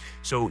do it.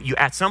 So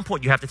at some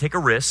point, you have to take a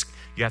risk.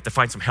 You have to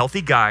find some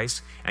healthy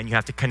guys, and you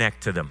have to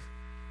connect to them.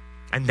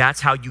 And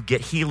that's how you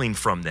get healing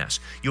from this.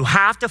 You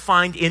have to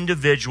find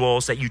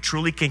individuals that you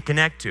truly can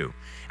connect to.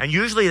 And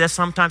usually that's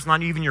sometimes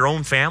not even your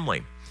own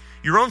family.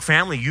 Your own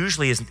family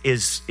usually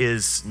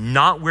is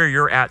not where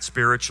you're at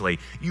spiritually.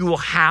 You will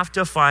have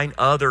to find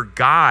other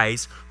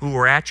guys who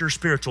are at your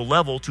spiritual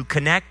level to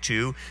connect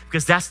to,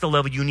 because that's the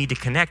level you need to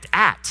connect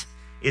at,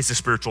 is the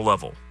spiritual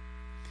level.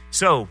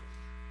 So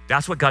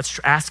that's what God's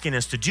asking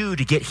us to do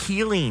to get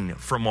healing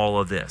from all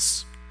of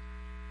this.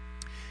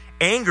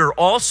 Anger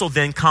also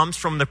then comes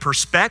from the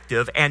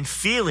perspective and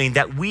feeling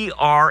that we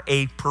are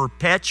a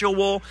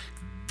perpetual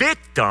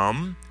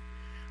victim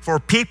for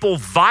people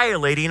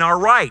violating our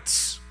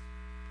rights,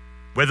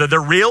 whether they're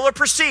real or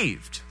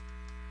perceived.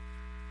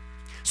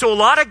 So a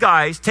lot of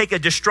guys take a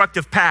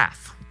destructive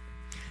path.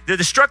 The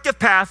destructive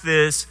path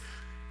is,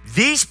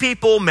 these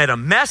people made a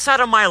mess out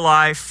of my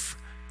life.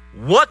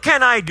 What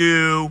can I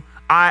do?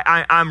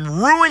 I'm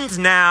ruined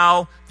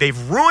now.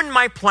 They've ruined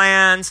my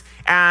plans,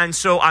 and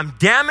so I'm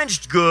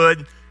damaged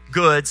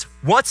goods.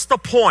 What's the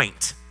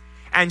point?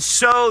 And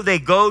so they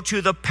go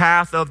to the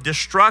path of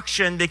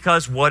destruction,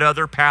 because what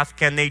other path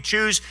can they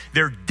choose?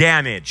 They're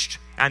damaged,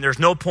 and there's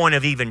no point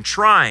of even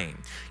trying.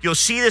 You'll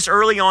see this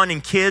early on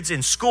in kids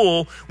in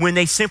school when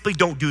they simply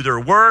don't do their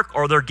work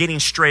or they're getting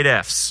straight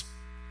Fs.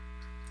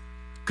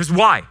 Because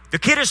why? The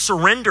kid is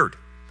surrendered.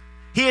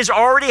 He has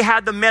already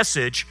had the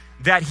message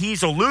that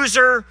he's a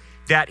loser,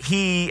 that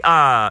he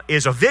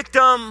is a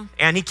victim,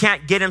 and he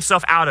can't get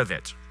himself out of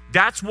it.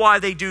 That's why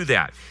they do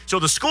that. So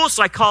the school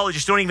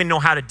psychologists don't even know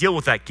how to deal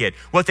with that kid.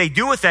 What they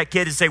do with that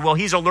kid is say, well,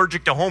 he's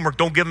allergic to homework.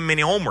 Don't give him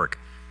any homework.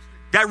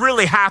 That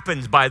really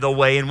happens, by the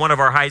way, in one of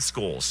our high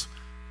schools.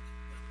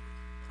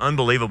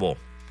 Unbelievable.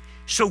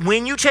 So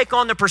when you take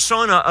on the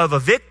persona of a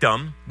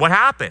victim, what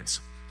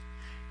happens?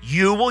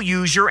 You will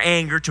use your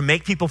anger to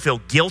make people feel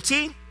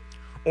guilty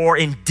or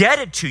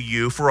indebted to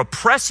you for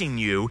oppressing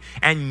you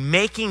and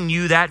making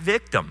you that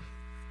victim.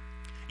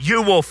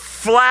 You will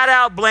flat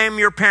out blame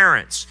your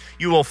parents.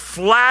 You will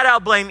flat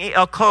out blame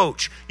a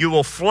coach. You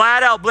will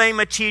flat out blame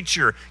a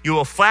teacher. You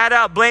will flat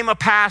out blame a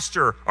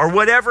pastor or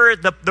whatever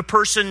the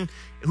person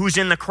who's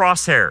in the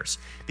crosshairs,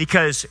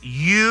 because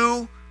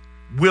you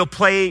will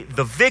play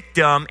the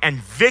victim, and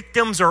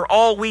victims are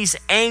always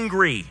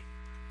angry.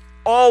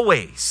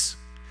 Always.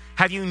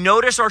 Have you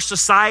noticed our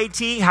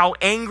society, how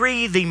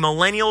angry the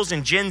millennials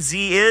and Gen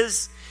Z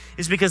is?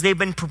 Is because they've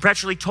been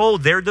perpetually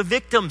told they're the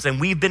victims and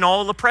we've been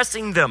all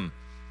oppressing them.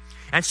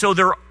 And so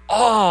they're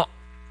all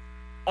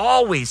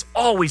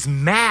always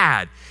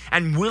mad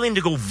and willing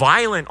to go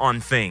violent on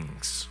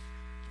things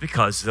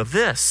because of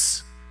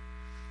this.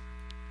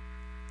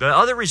 The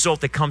other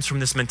result that comes from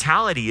this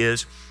mentality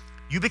is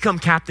you become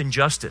Captain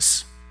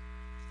Justice.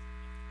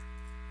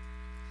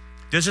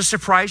 Does it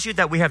surprise you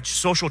that we have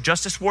social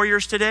justice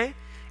warriors today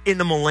in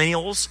the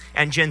millennials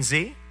and Gen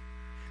Z?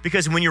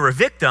 Because when you're a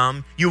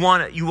victim, you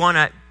want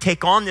to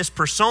take on this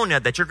persona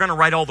that you're going to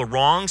right all the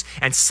wrongs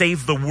and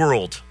save the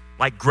world,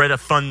 like Greta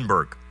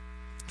Thunberg.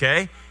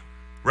 Okay?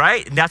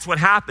 Right? And that's what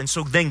happens.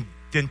 So then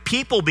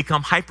people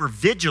become hyper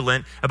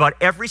vigilant about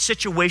every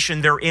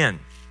situation they're in.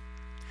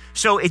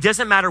 So it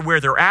doesn't matter where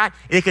they're at.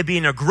 It could be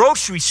in a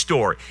grocery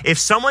store. If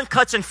someone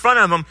cuts in front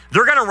of them,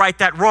 they're going to right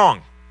that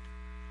wrong.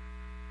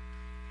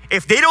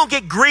 If they don't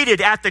get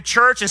greeted at the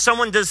church and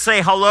someone does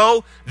say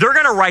hello, they're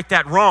going to right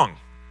that wrong.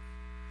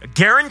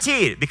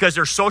 Guaranteed, because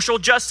they're social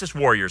justice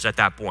warriors at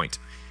that point.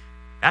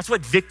 That's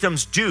what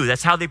victims do.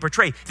 That's how they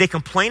portray. They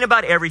complain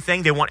about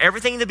everything. They want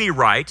everything to be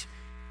right.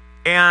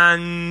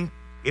 And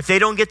if they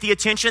don't get the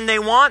attention they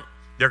want,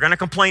 they're going to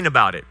complain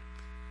about it.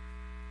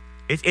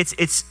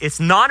 It's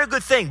not a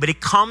good thing, but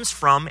it comes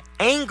from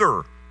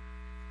anger.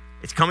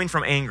 It's coming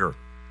from anger.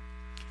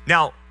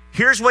 Now,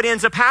 here's what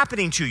ends up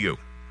happening to you.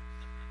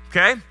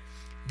 Okay?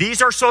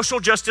 These are social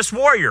justice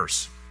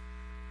warriors.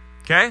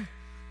 Okay?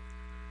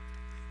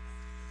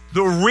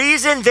 The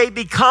reason they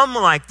become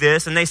like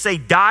this, and they say,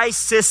 die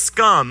cis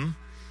scum,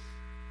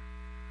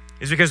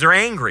 is because they're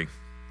angry.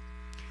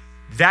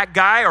 That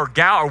guy or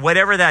gal or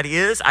whatever that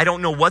is, I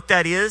don't know what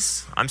that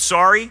is. I'm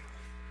sorry.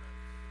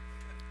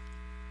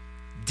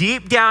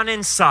 Deep down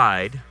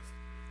inside,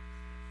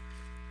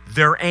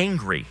 they're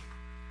angry.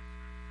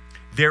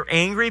 They're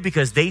angry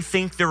because they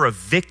think they're a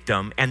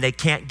victim and they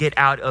can't get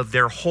out of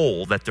their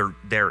hole that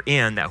they're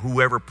in, that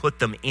whoever put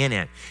them in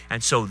it.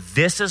 And so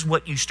this is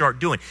what you start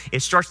doing.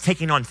 It starts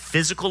taking on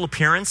physical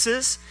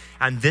appearances,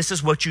 and this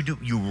is what you do.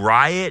 You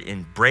riot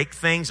and break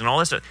things and all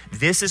this stuff.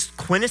 This is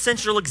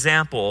quintessential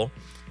example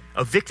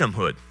of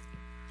victimhood.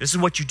 This is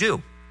what you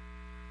do.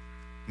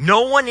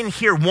 No one in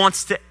here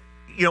wants to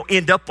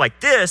end up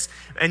like this,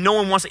 and no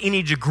one wants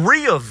any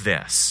degree of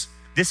this.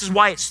 This is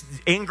why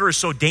anger is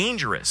so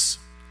dangerous.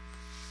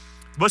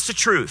 What's the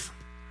truth?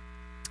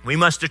 We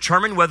must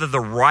determine whether the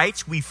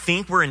rights we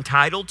think we're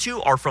entitled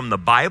to are from the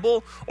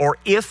Bible or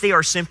if they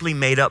are simply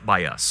made up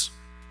by us.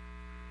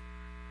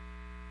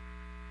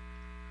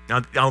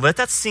 Now, I'll let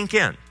that sink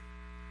in.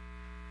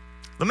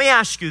 Let me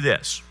ask you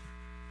this.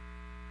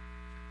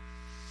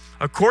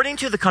 According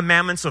to the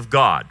commandments of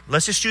God,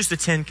 let's just use the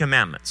 10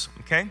 Commandments,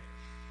 okay?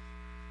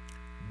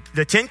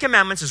 The 10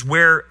 Commandments is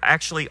where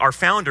actually our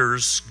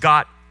founders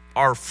got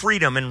our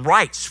freedom and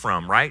rights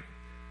from, right?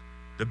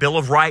 The Bill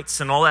of Rights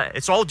and all that.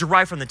 It's all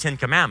derived from the 10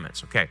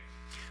 Commandments, okay?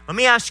 Let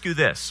me ask you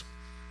this.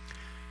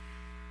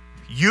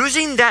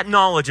 Using that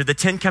knowledge of the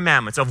 10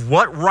 Commandments, of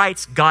what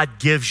rights God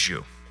gives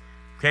you,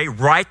 okay?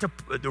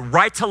 The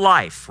right to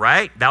life,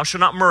 right? Thou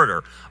shalt not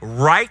murder.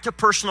 Right to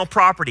personal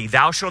property.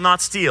 Thou shalt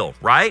not steal,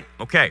 right?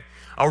 Okay.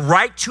 A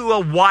right to a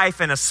wife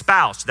and a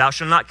spouse. Thou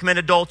shalt not commit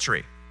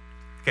adultery.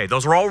 Okay,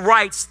 those are all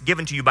rights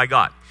given to you by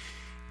God.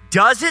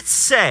 Does it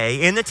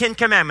say in the 10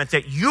 Commandments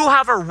that you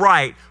have a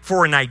right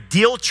for an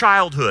ideal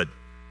childhood?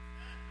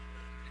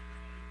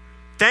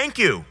 Thank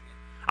you.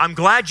 I'm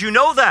glad you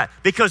know that,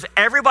 because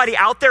everybody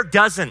out there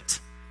doesn't.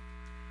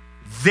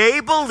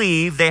 They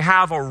believe they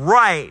have a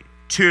right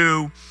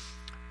to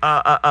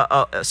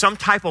some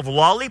type of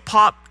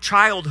lollipop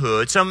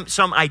childhood,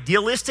 some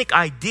idealistic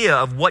idea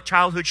of what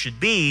childhood should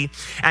be,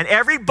 and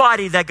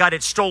everybody that got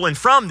it stolen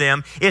from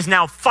them is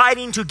now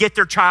fighting to get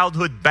their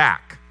childhood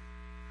back.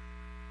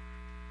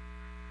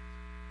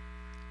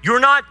 You're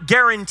not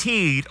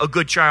guaranteed a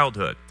good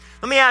childhood.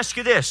 Let me ask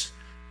you this.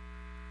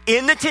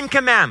 In the 10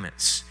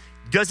 Commandments,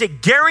 does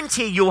it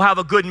guarantee you'll have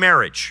a good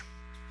marriage?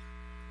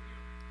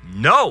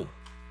 No.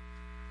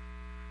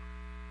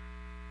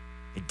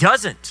 It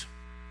doesn't.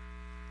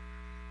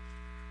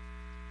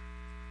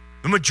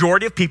 The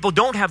majority of people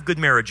don't have good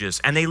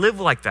marriages, and they live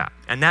like that.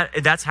 And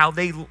that's how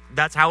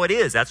it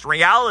is. That's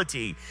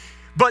reality.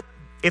 But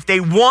if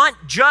they want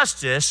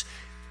justice,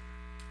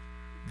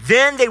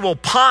 then they will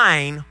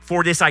pine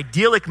for this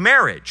idyllic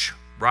marriage,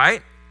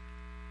 right?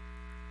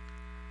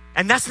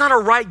 And that's not a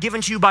right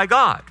given to you by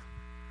God.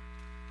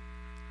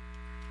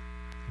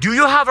 Do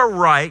you have a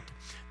right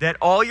that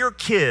all your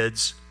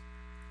kids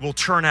will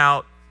turn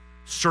out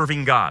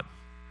serving God?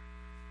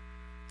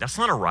 That's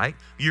not a right.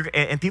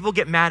 And people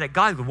get mad at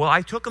God. Well,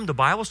 I took them to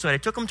Bible study. I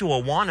took them to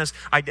Awanas.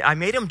 I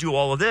made them do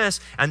all of this.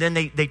 And then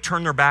they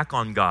turn their back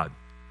on God.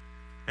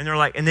 And they're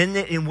like,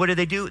 and what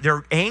do?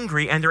 They're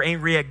angry, and they're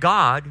angry at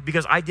God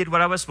because I did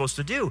what I was supposed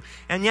to do.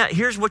 And yet,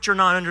 here's what you're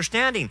not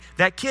understanding.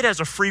 That kid has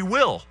a free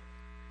will.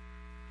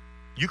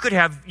 You could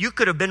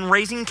have been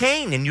raising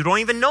Cain, and you don't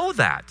even know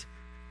that.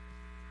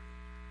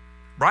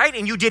 Right?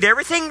 And you did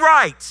everything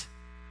right.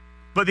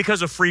 But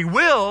because of free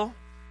will,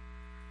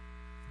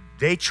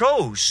 they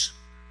chose.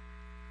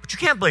 But you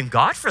can't blame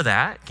God for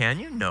that, can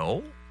you?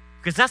 No.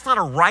 Because that's not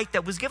a right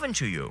that was given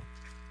to you.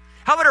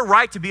 How about a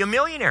right to be a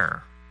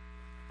millionaire?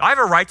 I have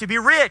a right to be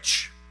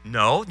rich.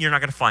 No, you're not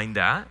going to find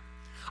that.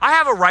 I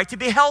have a right to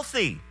be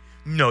healthy.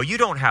 No, you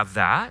don't have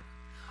that.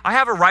 I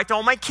have a right to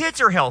all my kids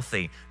are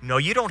healthy. No,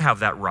 you don't have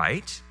that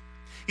right.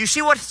 You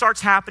see what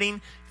starts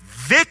happening?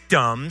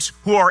 Victims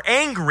who are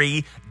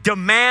angry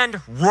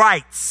demand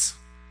rights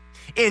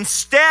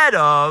instead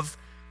of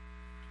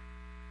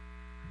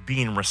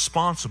being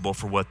responsible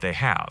for what they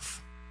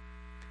have.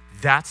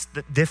 That's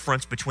the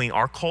difference between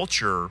our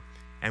culture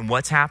and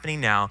what's happening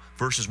now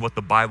versus what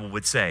the Bible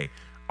would say.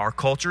 Our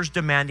culture is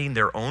demanding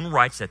their own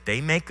rights that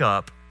they make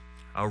up,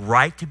 a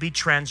right to be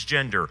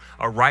transgender,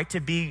 a right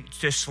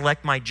to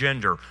select my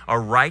gender, a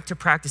right to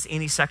practice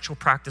any sexual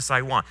practice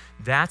I want.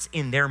 That's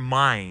in their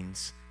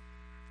minds.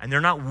 And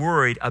they're not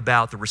worried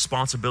about the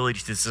responsibility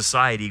to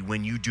society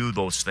when you do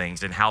those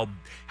things and how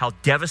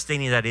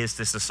devastating that is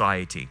to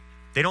society.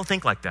 They don't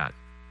think like that.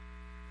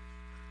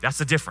 That's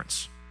the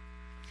difference.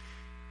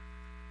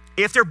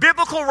 If they're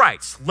biblical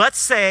rights, let's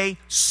say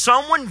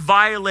someone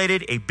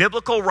violated a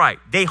biblical right.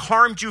 They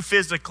harmed you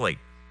physically,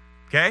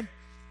 okay?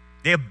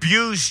 They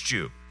abused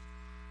you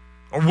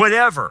or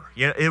whatever.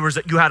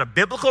 You had a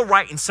biblical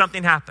right and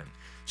something happened.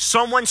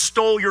 Someone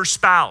stole your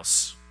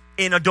spouse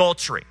in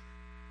adultery,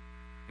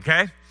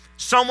 okay?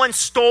 Someone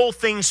stole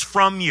things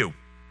from you.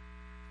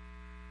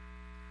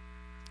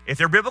 If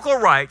they're biblical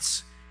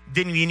rights,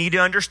 then you need to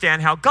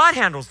understand how God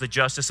handles the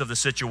justice of the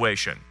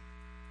situation,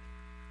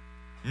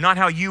 not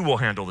how you will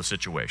handle the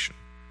situation.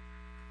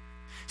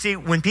 See,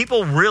 when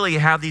people really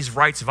have these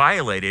rights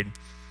violated,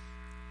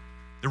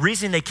 the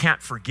reason they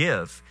can't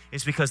forgive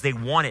is because they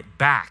want it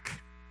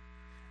back.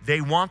 They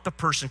want the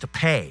person to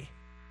pay.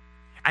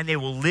 And they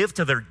will live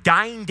to their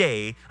dying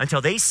day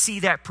until they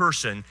see that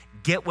person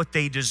get what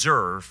they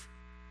deserve.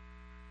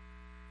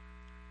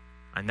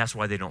 And that's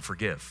why they don't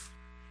forgive.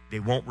 They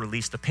won't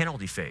release the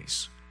penalty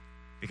phase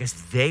because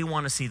they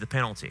want to see the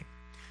penalty.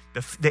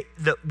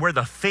 Where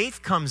the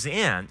faith comes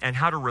in and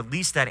how to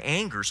release that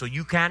anger so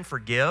you can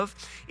forgive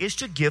is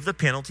to give the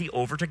penalty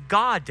over to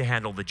God to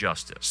handle the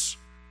justice.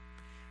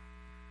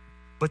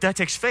 But that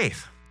takes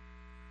faith.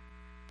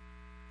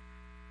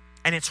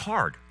 And it's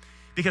hard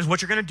because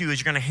what you're going to do is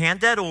you're going to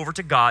hand that over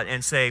to God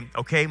and say,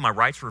 okay, my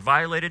rights were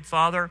violated,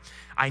 Father.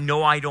 I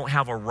know I don't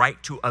have a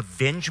right to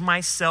avenge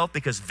myself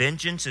because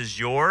vengeance is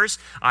yours.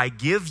 I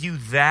give you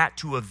that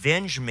to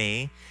avenge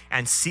me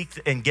and seek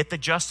and get the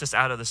justice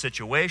out of the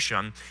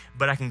situation,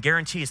 but I can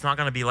guarantee it's not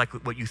going to be like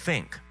what you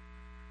think.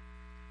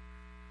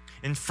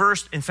 In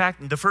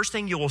fact, the first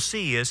thing you will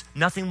see is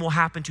nothing will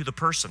happen to the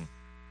person.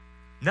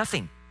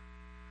 Nothing.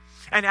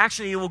 And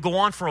actually, it will go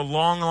on for a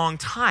long, long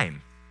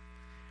time.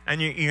 And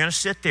you're going to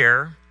sit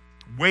there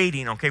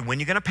waiting, okay, when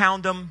are you going to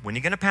pound them? When are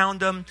you going to pound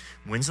them?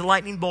 When's the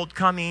lightning bolt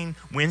coming?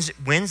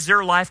 When's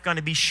their life going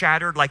to be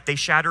shattered like they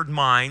shattered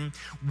mine?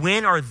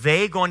 When are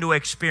they going to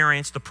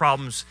experience the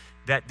problems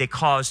that they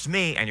caused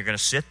me? And you're going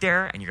to sit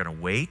there and you're going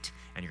to wait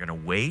and you're going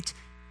to wait.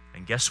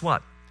 And guess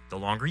what? The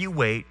longer you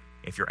wait,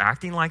 if you're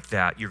acting like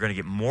that, you're going to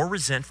get more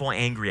resentful and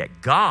angry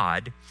at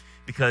God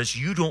because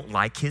you don't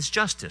like his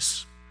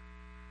justice.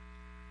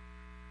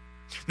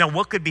 Now,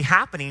 what could be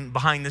happening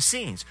behind the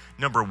scenes?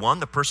 Number one,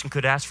 the person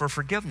could ask for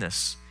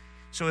forgiveness.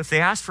 So if they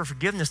ask for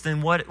forgiveness,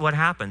 then what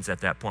happens at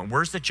that point?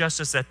 Where's the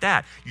justice at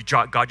that?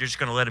 God, you're just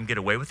going to let them get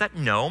away with that?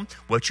 No.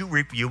 What you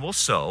reap, you will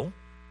sow.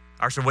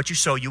 Or so what you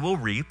sow, you will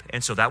reap.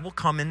 And so that will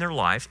come in their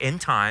life in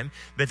time.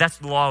 But that's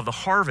the law of the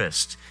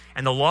harvest.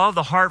 And the law of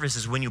the harvest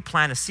is when you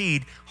plant a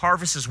seed,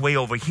 harvest is way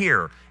over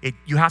here.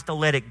 You have to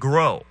let it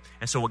grow.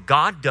 And so what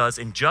God does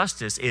in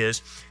justice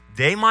is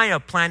they might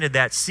have planted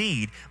that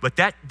seed, but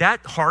that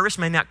harvest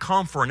may not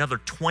come for another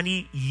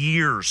 20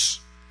 years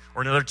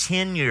or another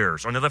 10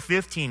 years or another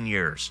 15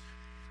 years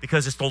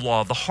because it's the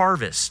law of the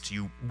harvest.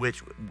 You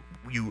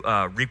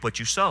reap what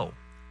you sow.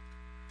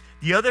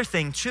 The other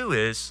thing, too,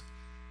 is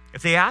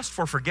if they ask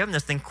for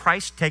forgiveness, then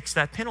Christ takes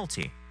that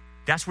penalty.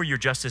 That's where your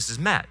justice is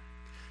met.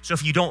 So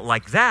if you don't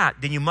like that,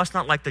 then you must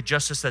not like the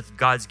justice that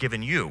God's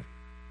given you.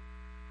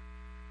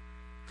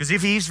 Because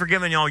if he's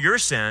forgiven all your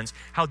sins,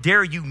 how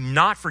dare you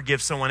not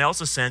forgive someone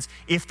else's sins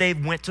if they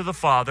went to the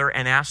Father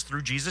and asked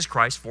through Jesus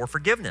Christ for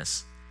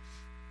forgiveness?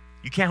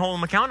 You can't hold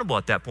them accountable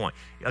at that point.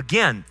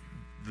 Again,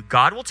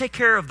 God will take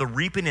care of the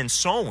reaping and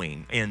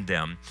sowing in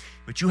them,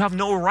 but you have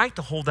no right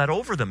to hold that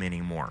over them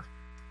anymore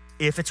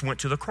if it's went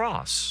to the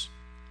cross.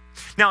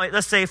 Now,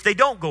 let's say if they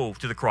don't go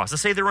to the cross,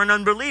 let's say they're an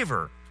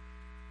unbeliever,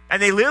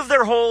 and they live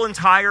their whole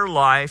entire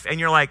life, and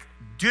you're like,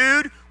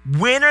 dude,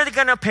 when are they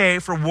going to pay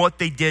for what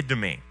they did to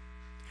me?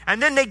 And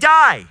then they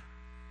die.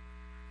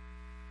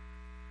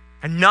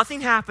 And nothing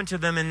happened to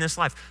them in this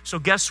life. So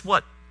guess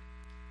what?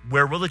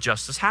 Where will the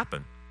justice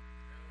happen?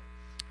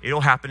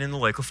 It'll happen in the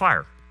lake of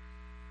fire.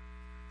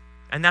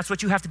 And that's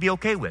what you have to be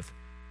okay with.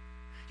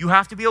 You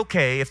have to be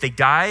okay if they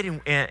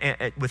died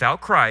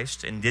without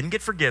Christ and didn't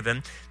get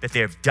forgiven, that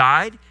they have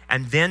died,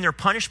 and then their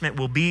punishment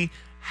will be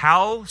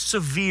how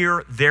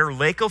severe their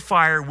lake of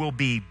fire will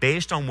be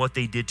based on what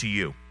they did to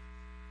you.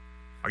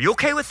 Are you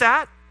okay with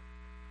that?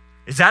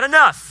 Is that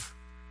enough?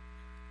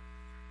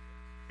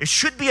 It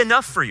should be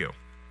enough for you.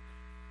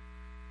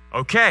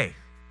 Okay.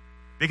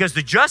 Because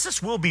the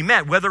justice will be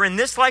met, whether in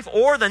this life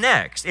or the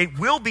next. It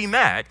will be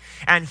met,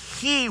 and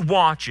he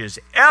watches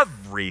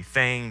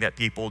everything that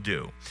people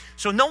do.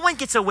 So no one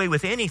gets away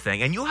with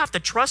anything, and you have to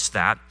trust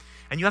that,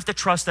 and you have to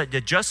trust that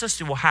the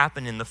justice will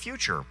happen in the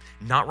future,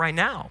 not right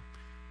now.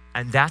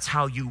 And that's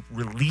how you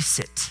release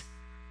it.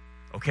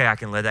 Okay, I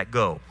can let that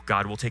go.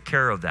 God will take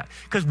care of that.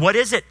 Because what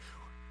is it?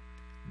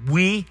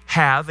 We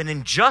have an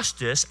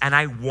injustice, and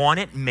I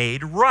want it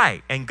made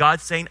right. And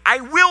God's saying,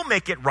 I will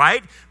make it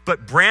right,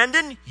 but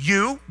Brandon,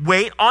 you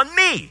wait on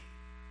me.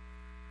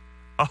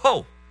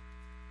 Oh,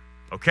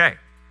 okay.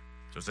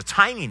 So it's a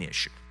timing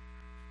issue.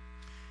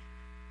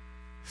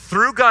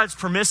 Through God's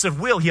permissive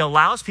will, he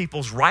allows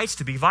people's rights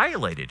to be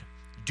violated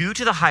due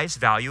to the highest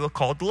value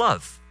called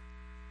love.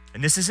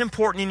 And this is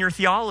important in your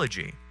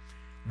theology.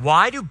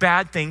 Why do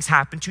bad things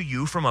happen to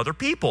you from other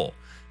people?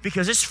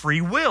 Because it's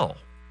free will.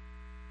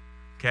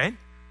 Okay?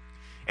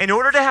 In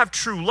order to have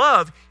true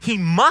love, he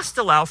must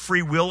allow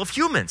free will of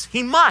humans.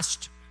 He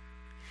must.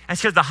 And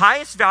so the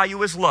highest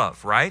value is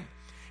love, right?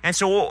 And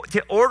so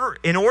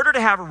in order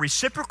to have a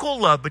reciprocal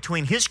love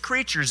between his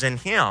creatures and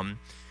him,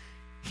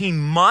 he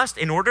must,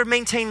 in order to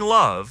maintain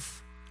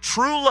love,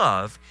 true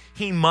love,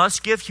 he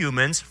must give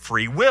humans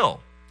free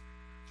will.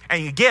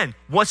 And again,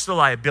 what's the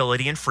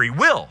liability in free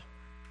will?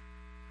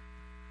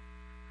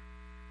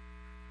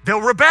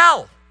 They'll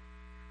rebel.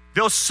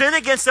 They'll sin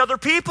against other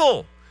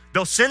people.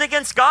 They'll sin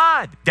against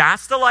God.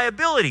 That's the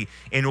liability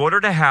in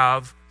order to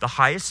have the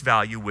highest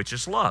value, which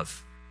is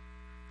love.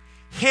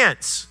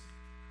 Hence,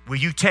 will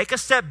you take a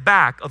step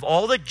back of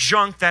all the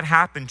junk that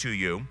happened to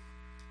you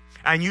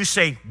and you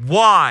say,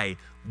 why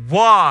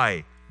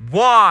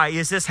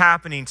is this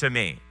happening to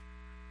me?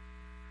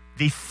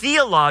 The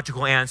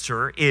theological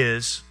answer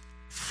is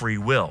free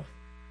will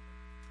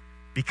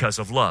because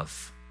of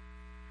love.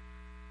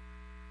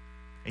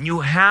 And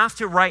you have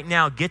to right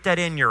now get that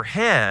in your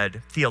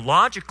head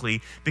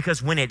theologically,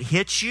 because when it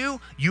hits you,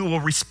 you will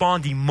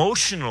respond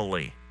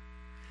emotionally.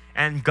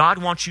 And God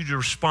wants you to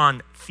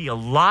respond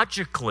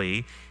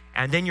theologically,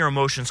 and then your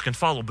emotions can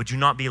follow. But do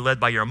not be led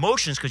by your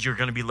emotions, because you're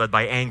going to be led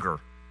by anger.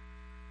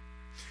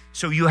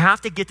 So you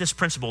have to get this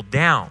principle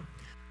down.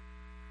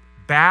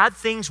 Bad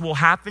things will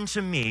happen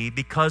to me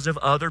because of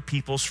other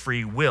people's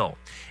free will.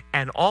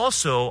 And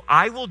also,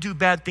 I will do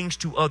bad things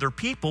to other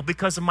people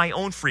because of my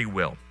own free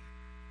will.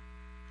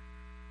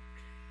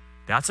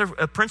 That's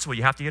a principle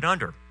you have to get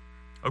under.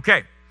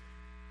 Okay.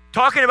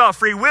 Talking about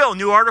free will,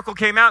 new article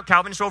came out.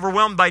 Calvinists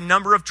overwhelmed by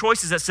number of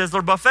choices at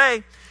Sizzler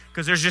Buffet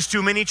because there's just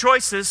too many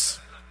choices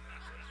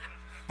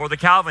for the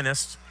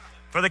Calvinists.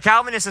 For the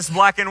Calvinists, it's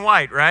black and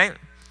white, right?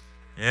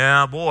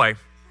 Yeah, boy.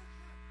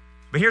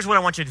 But here's what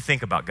I want you to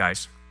think about,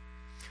 guys.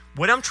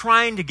 What I'm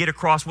trying to get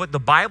across, what the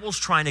Bible's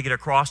trying to get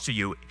across to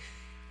you,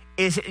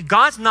 is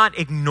God's not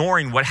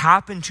ignoring what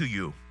happened to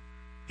you.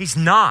 He's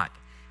not.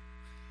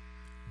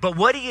 But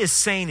what he is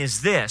saying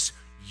is this: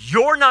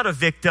 you're not a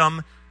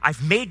victim.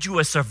 I've made you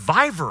a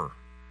survivor.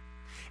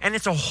 And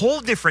it's a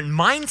whole different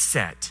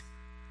mindset,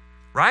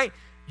 right?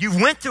 You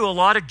went through a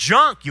lot of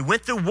junk. You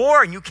went through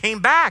war and you came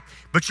back.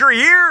 But you're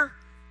here.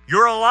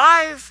 You're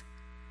alive.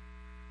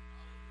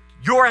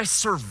 You're a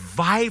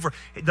survivor.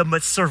 The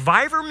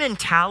survivor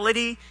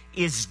mentality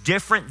is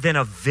different than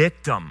a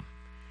victim.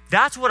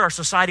 That's what our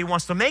society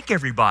wants to make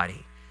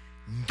everybody.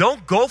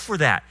 Don't go for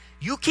that.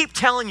 You keep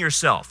telling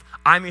yourself,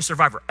 I'm a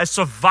survivor. A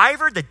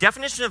survivor, the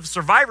definition of a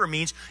survivor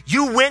means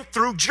you went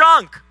through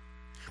junk,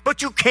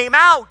 but you came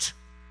out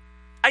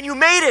and you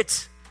made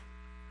it.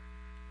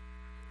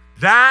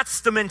 That's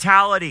the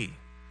mentality.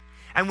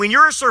 And when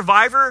you're a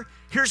survivor,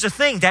 here's the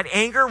thing, that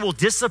anger will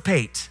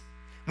dissipate.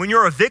 When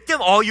you're a victim,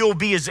 all you'll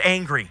be is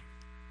angry.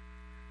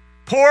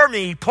 Poor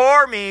me,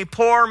 poor me,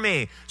 poor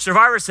me.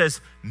 Survivor says,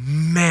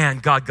 man,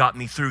 God got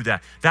me through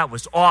that. That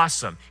was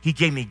awesome. He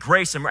gave me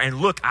grace. And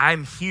look,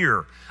 I'm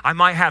here. I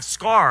might have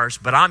scars,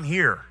 but I'm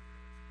here.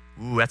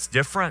 Ooh, that's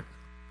different.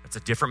 That's a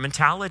different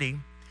mentality.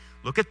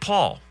 Look at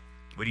Paul,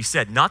 what he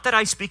said. Not that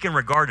I speak in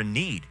regard to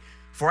need,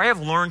 for I have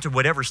learned to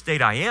whatever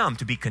state I am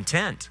to be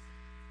content.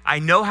 I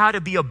know how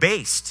to be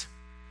abased.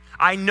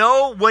 I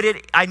know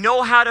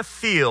how to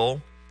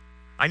feel.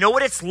 I know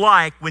what it's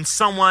like when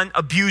someone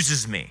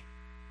abuses me.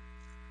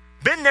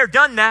 Been there,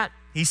 done that,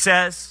 he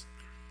says.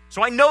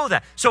 So I know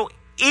that. So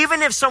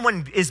even if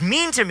someone is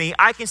mean to me,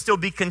 I can still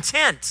be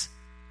content.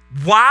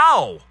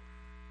 Wow.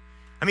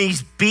 I mean,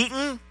 he's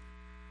beaten,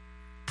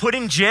 put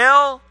in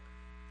jail,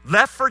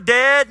 left for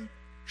dead,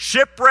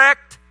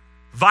 shipwrecked,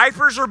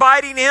 vipers are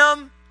biting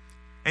him.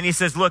 And he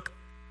says, look,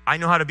 I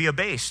know how to be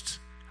abased.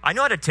 I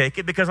know how to take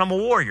it because I'm a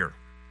warrior.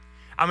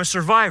 I'm a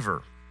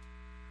survivor.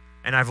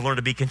 And I've learned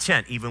to be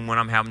content even when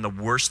I'm having the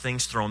worst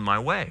things thrown my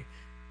way.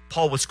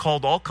 Paul was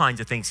called all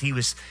kinds of things.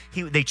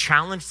 They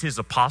challenged his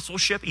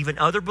apostleship. Even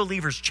other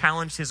believers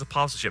challenged his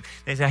apostleship.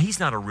 They said, he's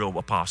not a real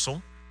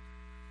apostle.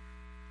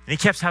 And he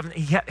kept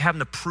having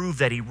to prove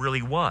that he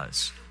really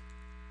was.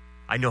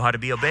 I know how to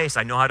be abased.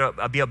 I know how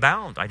to be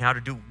abound. I know how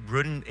to do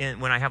good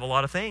when I have a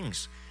lot of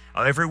things.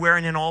 Everywhere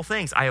and in all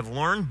things. I have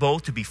learned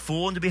both to be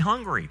full and to be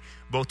hungry,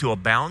 both to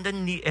abound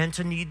and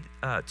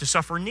to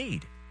suffer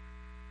need.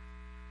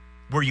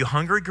 Were you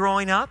hungry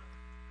growing up?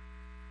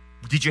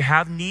 Did you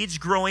have needs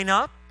growing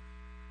up?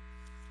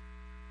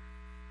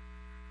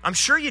 I'm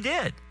sure you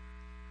did.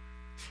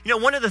 You know,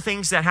 one of the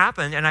things that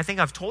happened, and I think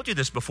I've told you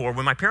this before,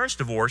 when my parents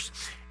divorced,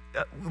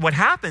 what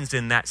happens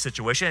in that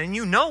situation, and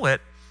you know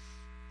it,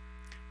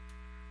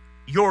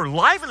 your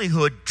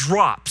livelihood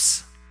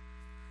drops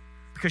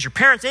because your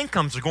parents'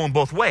 incomes are going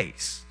both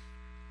ways.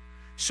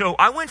 So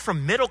I went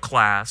from middle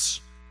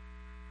class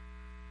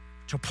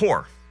to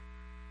poor.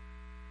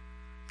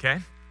 Okay?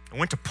 I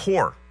went to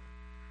poor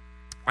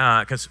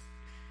because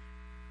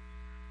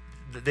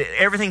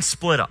everything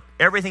split up.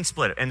 Everything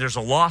split up. And there's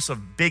a loss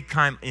of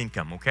big-time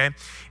income, okay?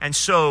 And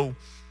so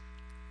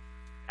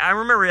I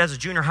remember as a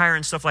junior hire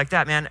and stuff like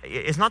that, man,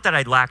 it's not that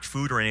I lacked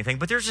food or anything,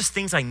 but there's just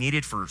things I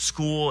needed for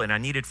school and I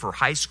needed for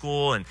high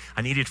school and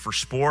I needed for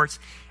sports.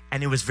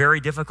 And it was very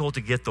difficult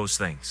to get those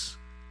things.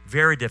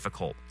 Very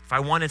difficult. If I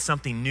wanted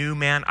something new,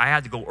 man, I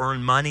had to go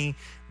earn money,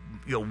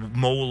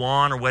 mow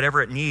lawn or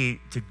whatever it needed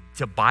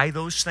to buy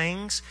those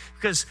things.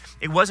 Because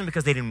it wasn't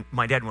because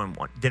my dad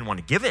didn't want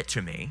to give it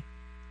to me.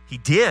 He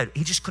did.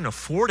 He just couldn't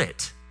afford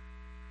it.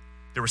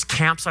 There was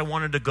camps I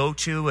wanted to go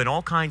to and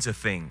all kinds of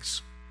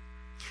things.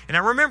 And I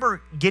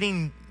remember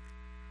getting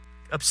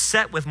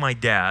upset with my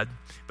dad,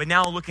 but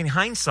now looking in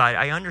hindsight,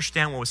 I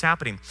understand what was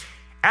happening.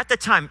 At the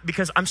time,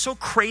 because I'm so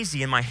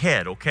crazy in my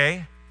head,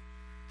 okay?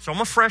 So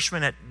I'm a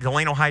freshman at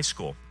Delano High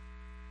School,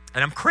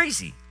 and I'm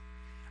crazy.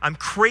 I'm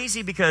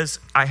crazy because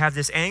I have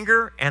this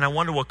anger, and I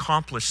want to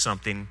accomplish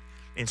something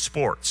in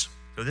sports.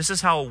 So this is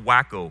how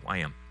wacko I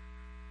am.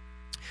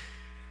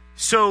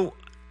 So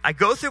I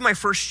go through my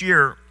first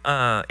year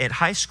at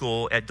high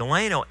school at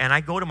Delano, and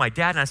I go to my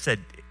dad, and I said,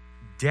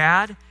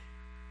 Dad,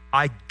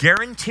 I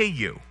guarantee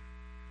you,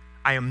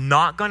 I am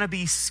not going to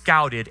be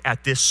scouted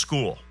at this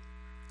school.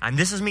 And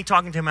this is me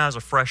talking to him as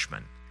a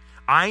freshman.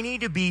 I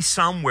need to be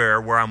somewhere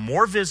where I'm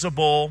more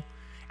visible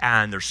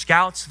and there's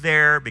scouts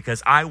there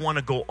because I want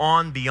to go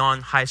on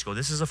beyond high school.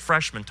 This is a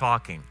freshman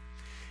talking.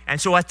 And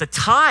so at the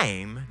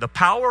time, the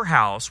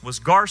powerhouse was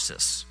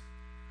Garces.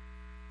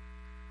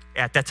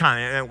 At that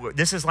time,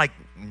 this is like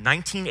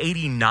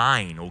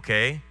 1989,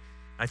 okay?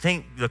 I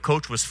think the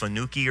coach was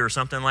Fanucchi or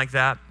something like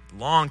that,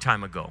 long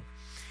time ago.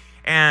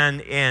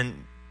 And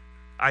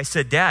I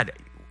said, Dad,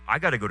 I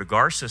got to go to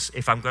Garces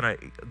if I'm going to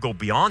go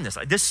beyond this.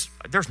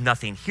 There's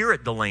nothing here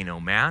at Delano,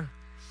 man.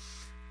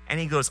 And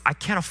he goes, I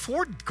can't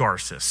afford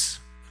Garces.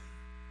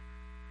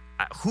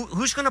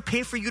 Who's going to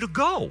pay for you to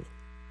go?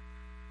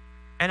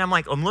 And I'm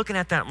looking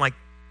at that. I'm like,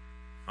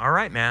 all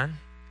right, man.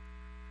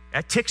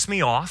 That ticks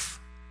me off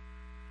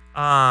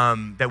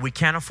that we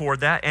can't afford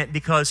that. And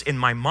because in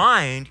my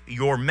mind,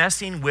 you're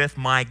messing with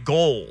my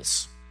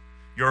goals.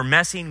 You're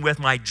messing with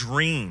my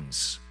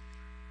dreams.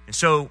 And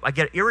so I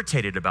get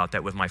irritated about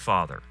that with my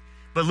father.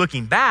 But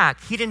looking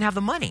back, he didn't have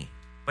the money.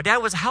 My dad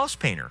was a house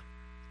painter.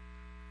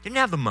 Didn't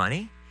have the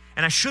money.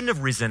 And I shouldn't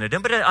have resented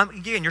him. But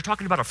again, you're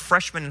talking about a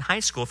freshman in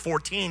high school,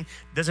 14,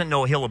 doesn't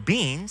know a hill of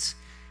beans,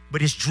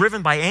 but is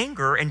driven by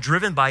anger and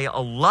driven by a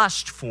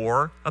lust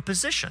for a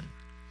position.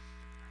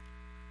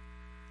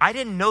 I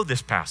didn't know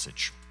this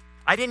passage.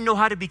 I didn't know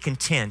how to be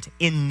content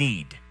in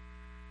need.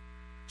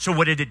 So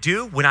what did it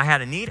do when I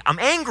had a need? I'm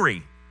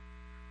angry.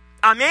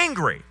 I'm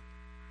angry.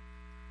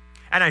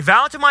 And I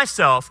vowed to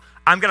myself,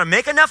 I'm going to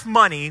make enough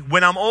money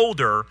when I'm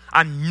older.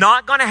 I'm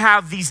not going to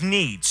have these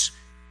needs.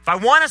 If I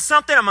wanted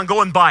something, I'm going to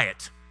go and buy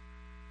it.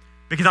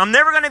 Because I'm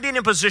never going to be in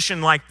a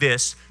position like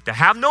this to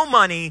have no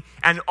money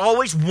and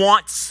always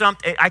want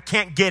something. I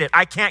can't get it.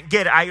 I can't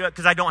get it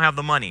because I don't have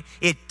the money.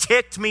 It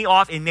ticked me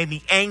off. It made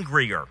me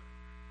angrier.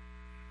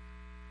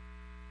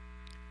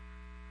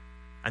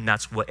 And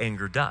that's what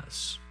anger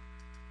does.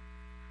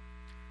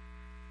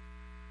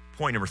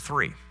 Point number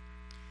 3.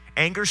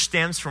 Anger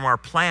stems from our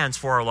plans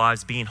for our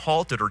lives being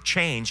halted or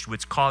changed,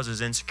 which causes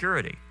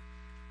insecurity.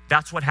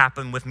 That's what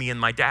happened with me and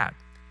my dad.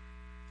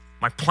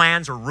 My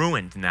plans are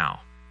ruined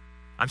now.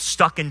 I'm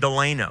stuck in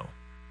Delano.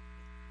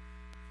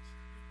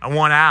 I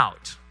want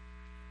out.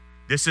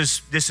 This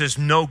is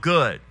no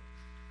good.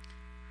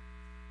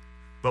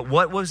 But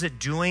what was it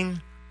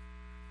doing?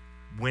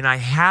 When I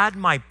had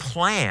my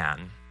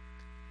plan,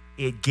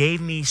 it gave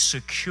me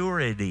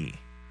security.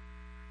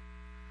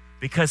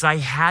 Because I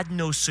had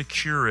no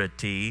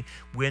security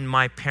when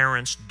my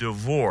parents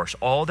divorced.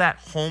 All that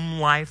home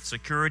life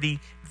security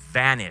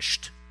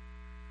vanished.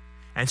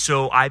 And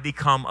so I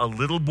become a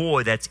little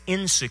boy that's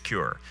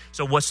insecure.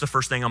 So what's the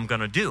first thing I'm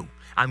going to do?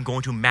 I'm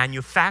going to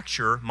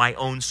manufacture my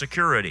own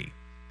security.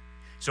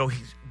 So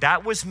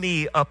that was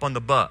me up on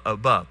the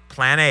above,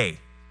 plan A.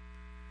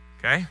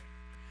 Okay?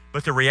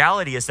 But the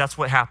reality is that's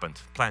what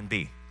happened, plan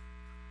B.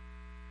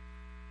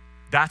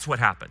 That's what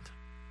happened.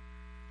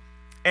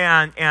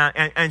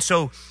 And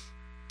so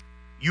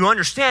you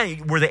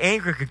understand where the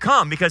anger could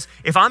come, because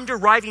if I'm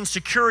deriving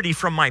security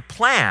from my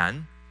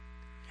plan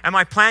and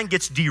my plan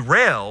gets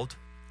derailed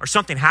or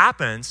something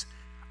happens,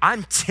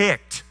 I'm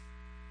ticked.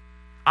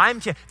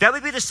 That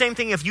would be the same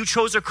thing if you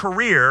chose a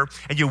career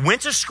and you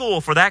went to school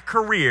for that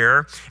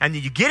career and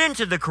you get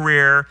into the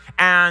career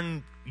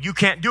and you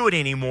can't do it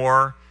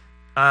anymore.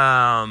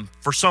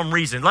 for some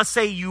reason. Let's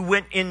say you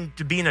went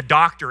into being a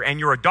doctor and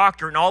you're a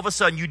doctor and all of a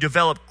sudden you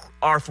develop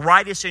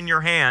arthritis in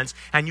your hands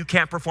and you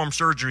can't perform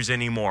surgeries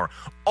anymore.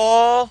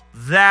 All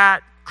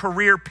that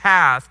career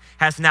path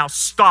has now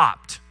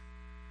stopped.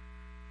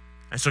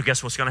 And so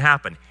guess what's going to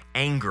happen?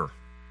 Anger.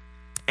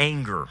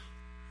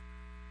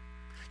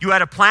 You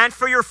had a plan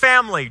for your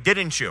family,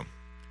 didn't you?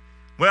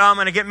 Well, I'm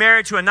going to get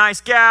married to a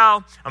nice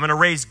gal. I'm going to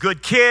raise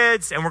good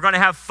kids and we're going to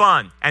have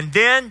fun. And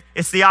then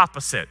it's the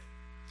opposite.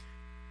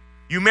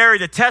 You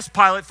married a test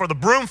pilot for the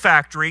broom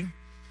factory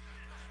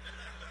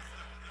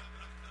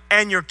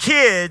and your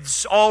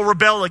kids all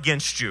rebel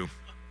against you.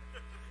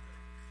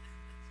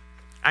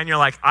 And you're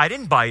like, I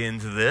didn't buy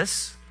into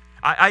this.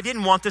 I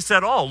didn't want this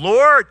at all.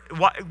 Lord,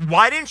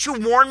 why didn't you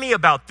warn me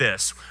about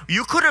this?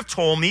 You could have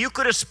told me. You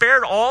could have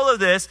spared all of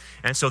this.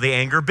 And so the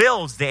anger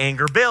builds. I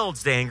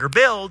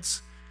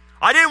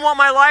didn't want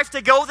my life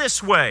to go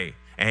this way.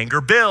 Anger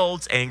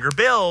builds. And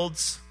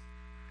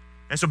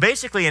so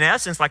basically, in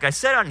essence, like I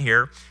said on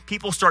here,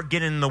 people start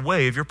getting in the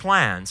way of your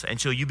plans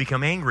until you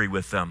become angry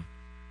with them.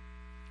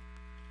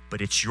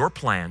 But it's your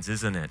plans,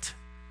 isn't it?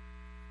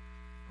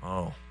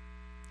 Oh.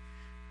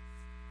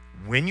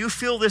 When you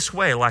feel this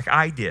way, like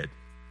I did,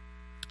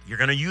 you're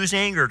going to use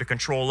anger to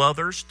control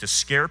others, to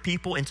scare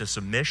people into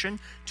submission,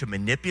 to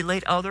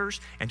manipulate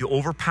others, and to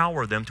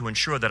overpower them to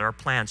ensure that our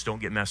plans don't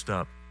get messed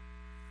up.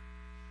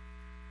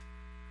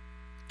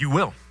 You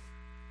will.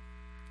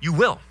 You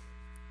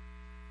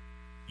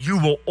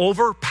will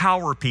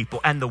overpower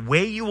people, and the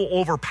way you will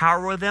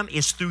overpower them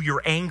is through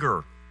your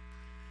anger.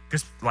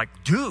 Because, like,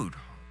 dude,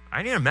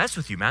 I need to mess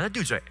with you, man. That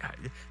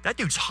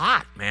dude's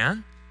hot,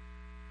 man.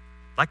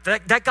 Like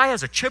that guy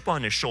has a chip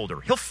on his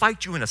shoulder. He'll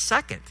fight you in a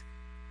second.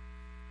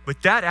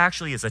 But that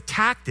actually is a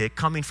tactic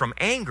coming from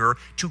anger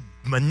to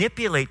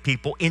manipulate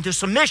people into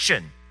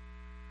submission.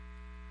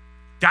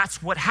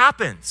 That's what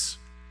happens.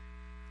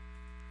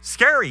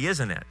 Scary,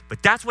 isn't it?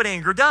 But that's what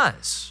anger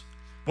does.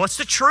 What's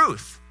the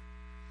truth?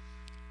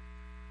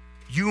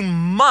 You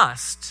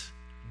must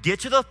get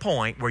to the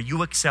point where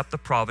you accept the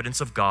providence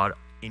of God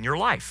in your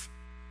life.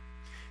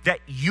 That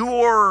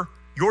your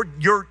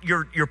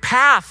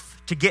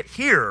path to get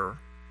here,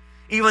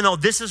 even though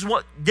this is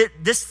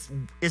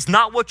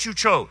not what you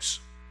chose.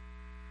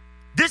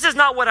 This is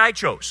not what I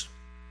chose.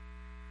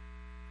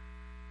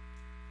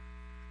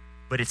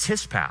 But it's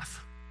his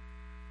path.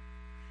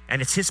 And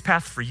it's his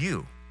path for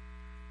you.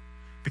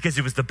 Because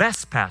it was the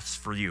best path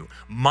for you.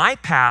 My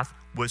path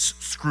was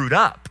screwed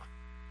up.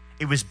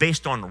 It was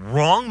based on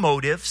wrong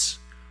motives,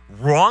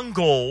 wrong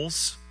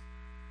goals,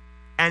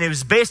 and it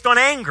was based on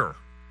anger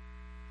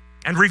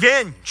and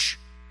revenge.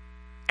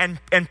 And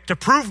to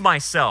prove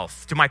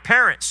myself to my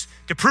parents,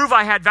 to prove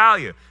I had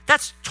value.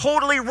 That's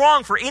totally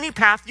wrong for any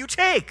path you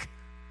take.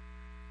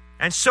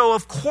 And so,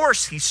 of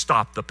course, he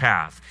stopped the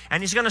path.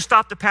 And he's going to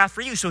stop the path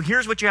for you. So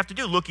here's what you have to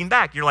do. Looking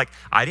back, you're like,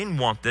 I didn't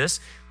want this.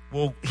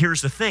 Well,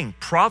 here's the thing.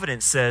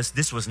 Providence says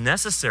this was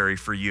necessary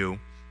for you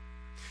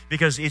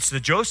because it's the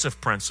Joseph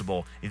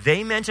principle.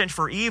 They meant it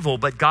for evil,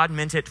 but God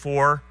meant it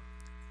for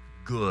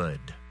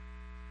good.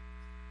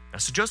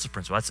 That's the Joseph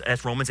principle.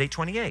 That's Romans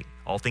 8:28.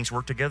 All things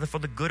work together for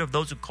the good of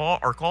those who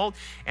are called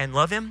and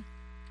love him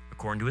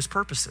according to his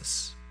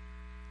purposes.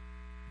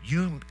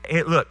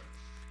 Look,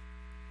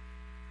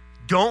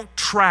 don't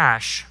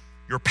trash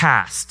your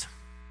past.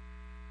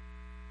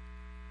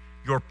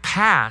 Your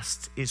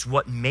past is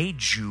what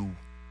made you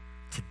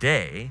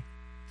today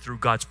through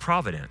God's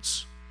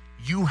providence.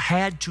 You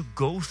had to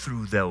go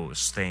through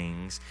those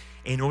things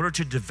in order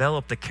to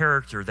develop the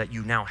character that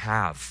you now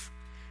have.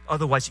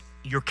 Otherwise,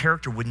 your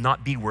character would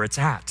not be where it's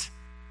at.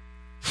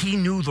 He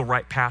knew the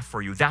right path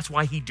for you. That's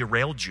why he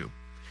derailed you.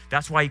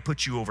 That's why he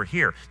put you over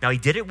here. Now, he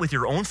did it with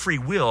your own free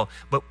will,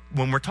 but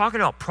when we're talking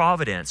about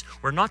providence,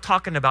 we're not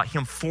talking about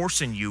him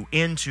forcing you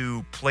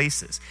into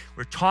places.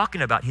 We're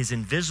talking about his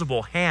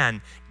invisible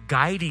hand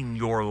guiding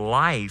your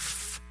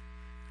life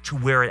to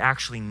where it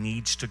actually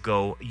needs to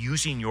go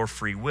using your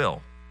free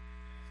will.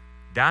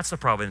 That's the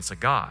providence of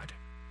God.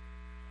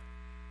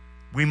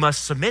 We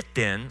must submit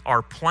then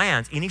our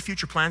plans, any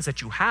future plans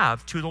that you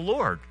have, to the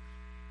Lord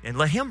and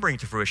let him bring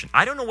it to fruition.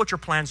 I don't know what your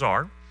plans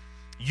are.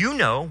 You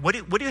know, what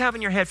do you have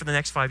in your head for the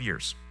next 5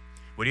 years?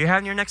 What do you have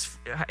in your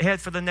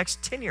head for the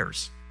next 10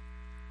 years?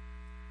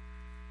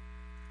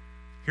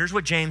 Here's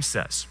what James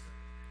says.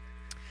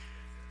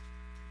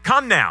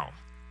 Come now,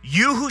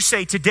 you who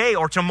say today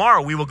or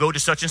tomorrow we will go to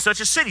such and such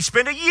a city,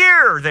 spend a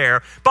year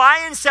there,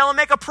 buy and sell and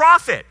make a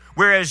profit,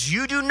 whereas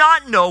you do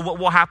not know what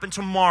will happen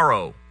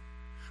tomorrow.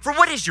 For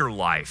what is your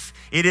life?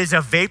 It is a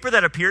vapor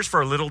that appears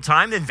for a little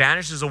time, then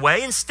vanishes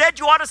away. Instead,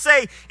 you ought to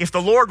say, if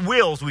the Lord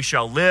wills, we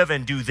shall live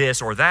and do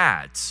this or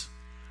that.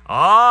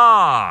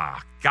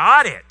 Ah,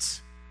 got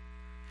it.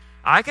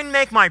 I can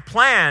make my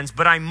plans,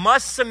 but I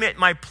must submit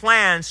my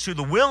plans to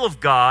the will of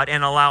God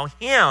and allow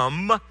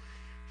him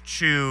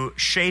to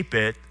shape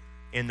it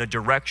in the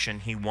direction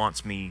he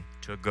wants me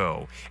to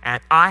go.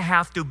 And I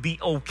have to be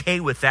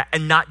okay with that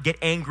and not get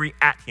angry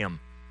at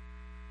him.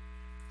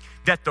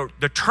 That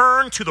the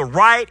turn to the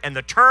right and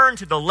the turn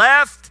to the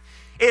left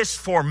is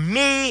for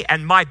me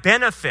and my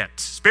benefit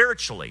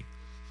spiritually.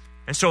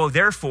 And so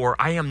therefore,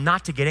 I am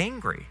not to get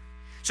angry.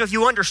 So if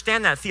you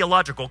understand that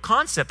theological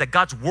concept that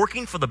God's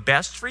working for the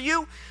best for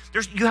you,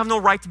 you have no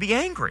right to be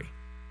angry.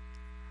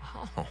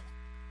 Oh.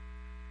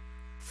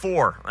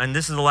 4, and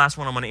this is the last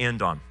one I'm going to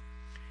end on.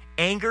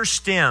 Anger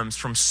stems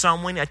from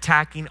someone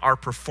attacking our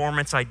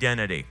performance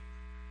identity.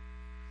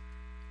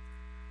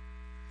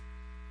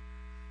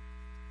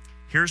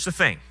 Here's the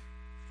thing.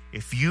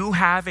 If you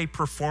have a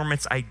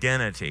performance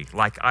identity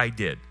like I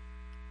did,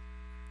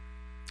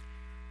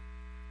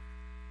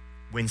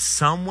 when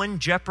someone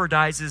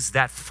jeopardizes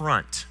that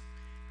front,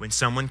 when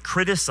someone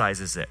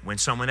criticizes it, when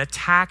someone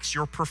attacks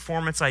your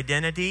performance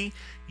identity,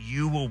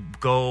 you will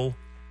go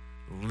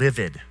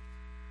livid.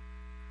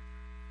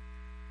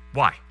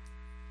 Why?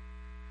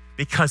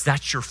 Because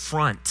that's your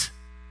front.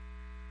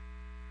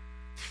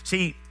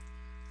 See,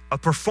 a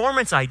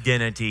performance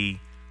identity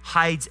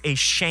hides a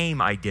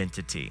shame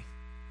identity.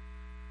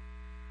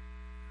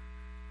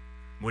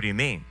 What do you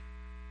mean?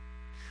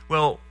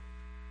 Well,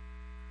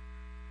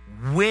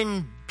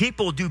 when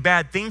people do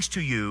bad things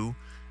to you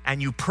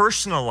and you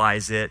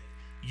personalize it,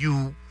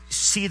 you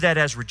see that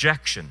as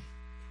rejection.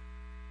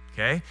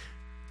 Okay?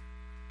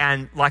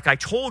 And like I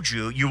told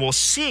you, you will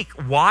seek,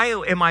 why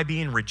am I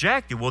being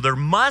rejected? Well, there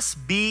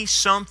must be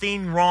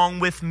something wrong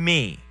with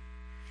me.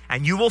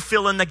 And you will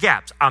fill in the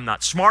gaps. I'm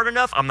not smart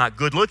enough. I'm not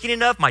good looking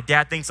enough. My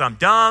dad thinks I'm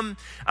dumb.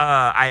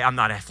 I'm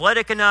not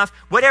athletic enough.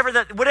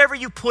 Whatever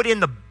you put in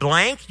the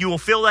blank, you will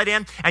fill that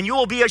in, and you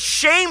will be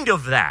ashamed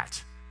of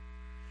that.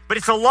 But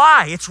it's a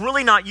lie. It's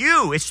really not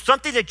you. It's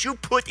something that you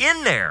put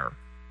in there.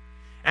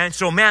 And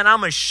so, man,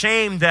 I'm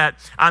ashamed that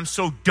I'm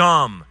so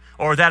dumb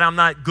or that I'm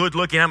not good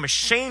looking. I'm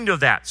ashamed of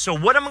that. So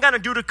what am I going to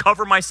do to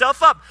cover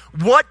myself up?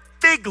 What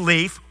fig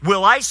leaf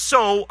will I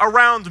sow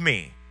around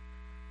me?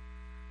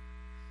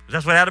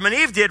 That's what Adam and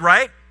Eve did,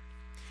 right?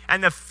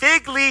 And the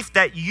fig leaf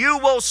that you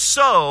will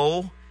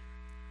sow,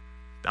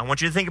 I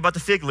want you to think about the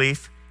fig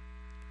leaf.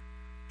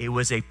 It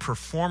was a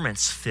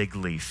performance fig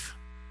leaf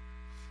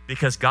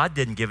because God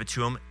didn't give it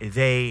to them.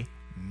 They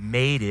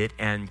made it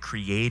and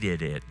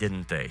created it,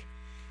 didn't they?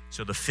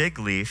 So the fig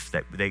leaf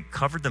that they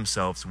covered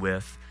themselves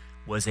with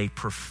was a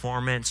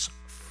performance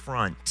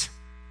front.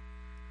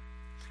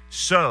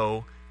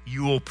 So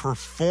you will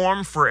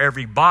perform for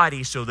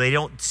everybody so they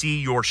don't see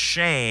your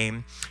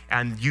shame,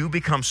 and you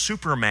become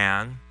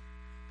Superman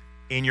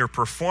in your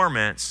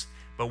performance.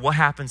 But what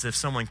happens if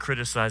someone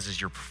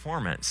criticizes your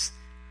performance?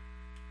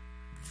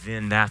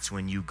 Then that's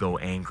when you go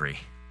angry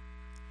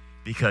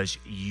because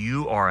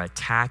you are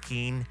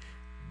attacking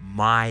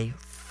my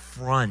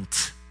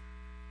front.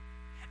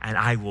 And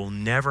I will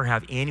never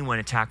have anyone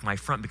attack my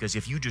front, because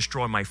if you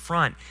destroy my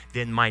front,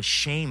 then my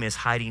shame is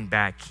hiding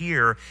back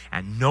here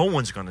and no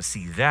one's going to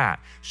see that.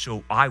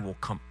 So I will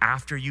come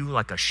after you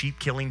like a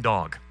sheep-killing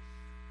dog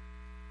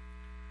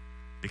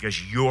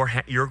because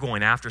you're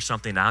going after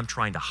something that I'm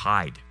trying to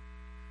hide.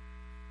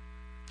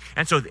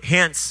 And so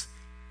hence,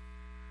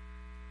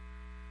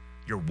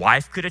 your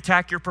wife could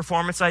attack your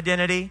performance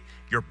identity.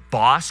 Your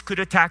boss could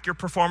attack your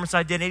performance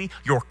identity.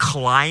 Your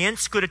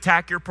clients could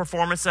attack your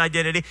performance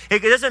identity.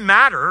 It doesn't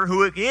matter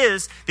who it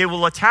is, they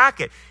will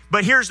attack it.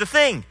 But here's the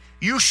thing.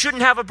 You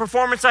shouldn't have a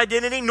performance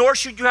identity, nor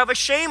should you have a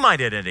shame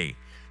identity.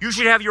 You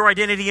should have your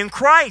identity in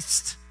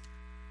Christ.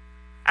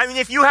 I mean,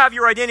 if you have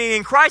your identity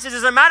in Christ, it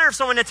doesn't matter if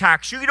someone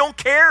attacks you. You don't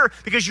care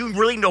because you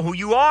really know who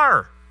you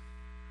are.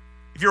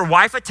 If your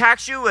wife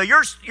attacks you,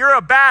 you're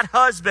a bad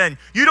husband.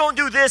 You don't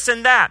do this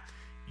and that.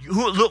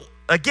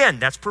 Again,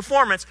 that's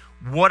performance.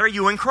 What are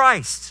you in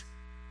Christ?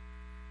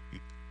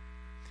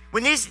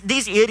 When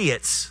these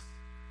idiots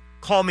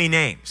call me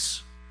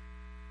names,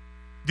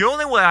 the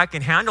only way I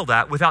can handle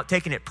that without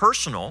taking it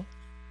personal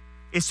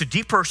is to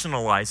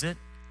depersonalize it,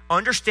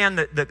 understand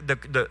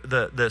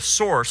the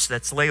source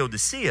that's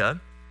Laodicea,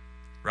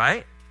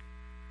 right?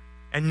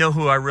 And know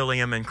who I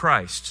really am in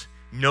Christ.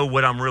 Know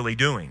what I'm really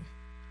doing.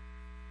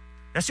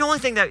 That's the only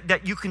thing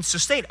that you can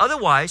sustain.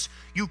 Otherwise,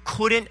 you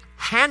couldn't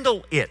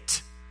handle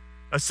it.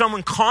 Of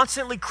someone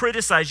constantly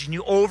criticizing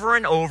you over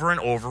and over and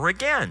over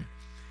again.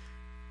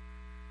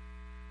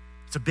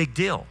 It's a big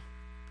deal.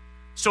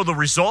 So the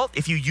result,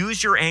 if you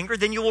use your anger,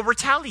 then you will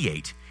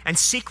retaliate and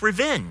seek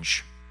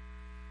revenge.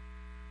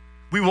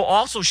 We will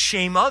also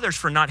shame others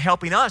for not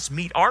helping us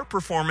meet our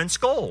performance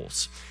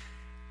goals.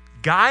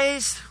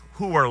 Guys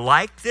who are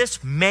like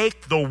this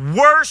make the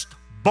worst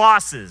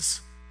bosses.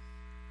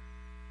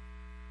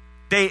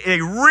 They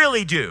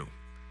really do.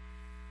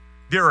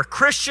 They're a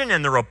Christian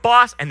and they're a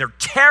boss and they're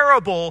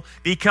terrible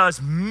because,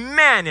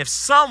 man, if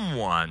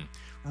someone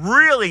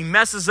really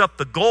messes up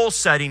the goal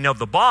setting of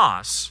the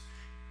boss,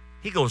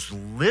 he goes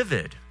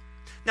livid.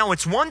 Now,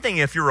 it's one thing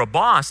if you're a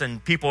boss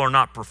and people are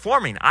not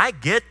performing. I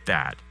get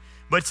that.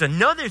 But it's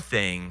another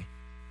thing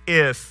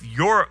if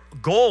your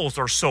goals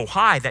are so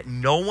high that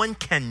no one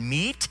can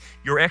meet,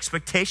 your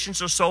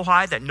expectations are so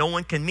high that no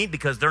one can meet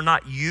because they're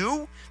not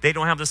you, they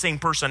don't have the same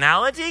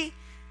personality,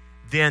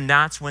 then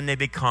that's when they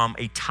become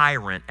a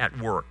tyrant at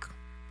work.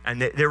 And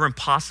they're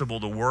impossible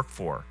to work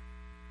for.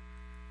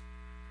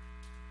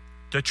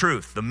 the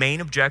truth. The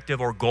main objective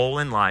or goal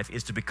in life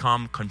is to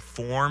become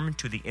conformed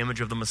to the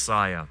image of the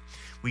Messiah.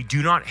 We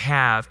do not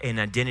have an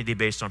identity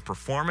based on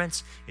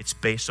performance. It's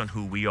based on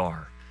who we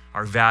are.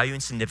 Our value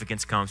and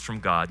significance comes from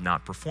God,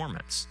 not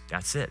performance.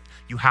 That's it.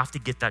 You have to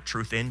get that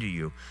truth into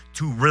you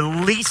to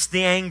release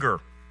the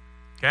anger.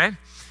 Okay?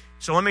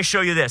 So let me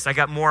show you this. I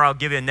got more I'll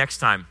give you next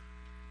time.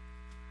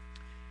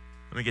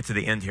 Let me get to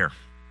the end here,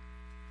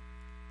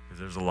 because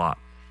there's a lot.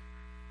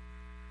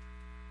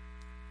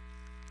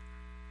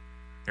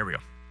 Here we go.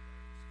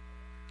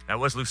 That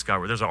was Luke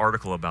Skyward. There's an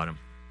article about him.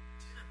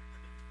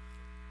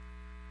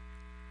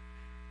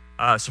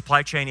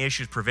 Supply chain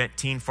issues prevent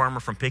teen farmer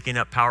from picking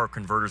up power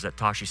converters at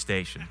Tashi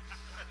Station.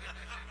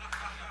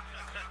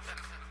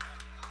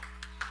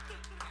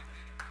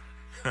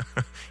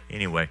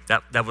 Anyway,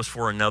 that was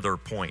for another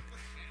point.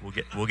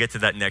 We'll get to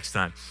that next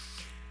time.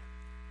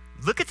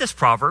 Look at this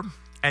proverb.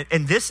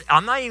 And this,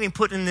 I'm not even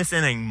putting this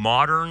in a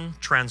modern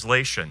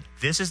translation.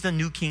 This is the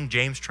New King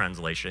James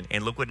translation.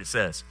 And look what it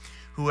says.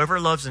 Whoever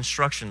loves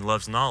instruction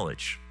loves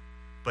knowledge,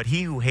 but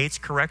he who hates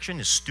correction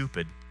is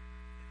stupid.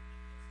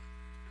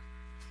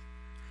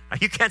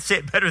 You can't say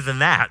it better than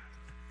that.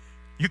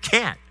 You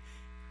can't.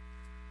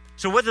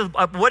 So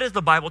what is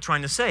the Bible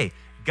trying to say?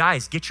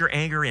 Guys, get your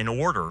anger in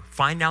order.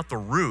 Find out the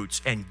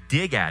roots and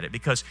dig at it,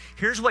 because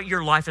here's what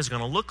your life is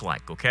going to look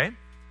like, okay? And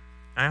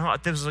I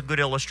thought this was a good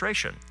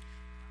illustration.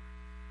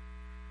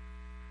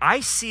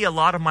 I see a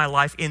lot of my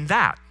life in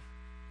that.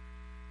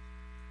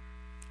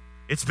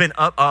 It's been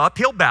an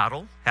uphill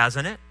battle,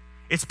 hasn't it?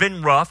 It's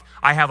been rough.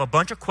 I have a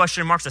bunch of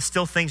question marks that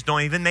still things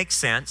don't even make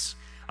sense.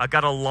 I've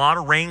got a lot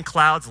of rain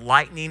clouds,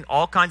 lightning,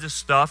 all kinds of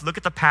stuff. Look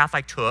at the path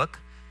I took.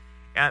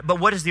 But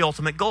what is the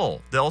ultimate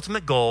goal? The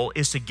ultimate goal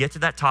is to get to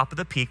that top of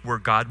the peak where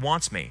God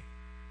wants me.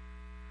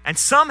 And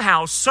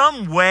somehow,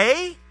 some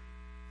way,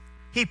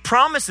 he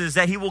promises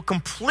that he will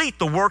complete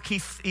the work he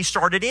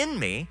started in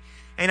me,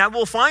 and I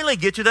will finally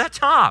get to that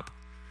top.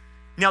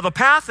 Now, the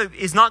path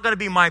is not going to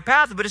be my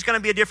path, but it's going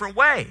to be a different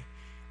way.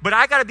 But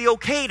I got to be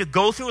okay to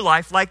go through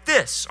life like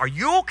this. Are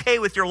you okay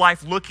with your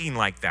life looking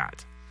like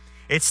that?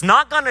 It's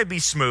not going to be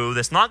smooth.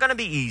 It's not going to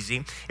be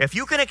easy. If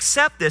you can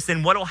accept this,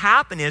 then what will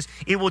happen is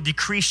it will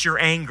decrease your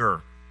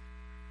anger.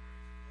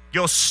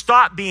 You'll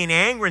stop being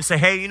angry and say,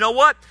 hey, you know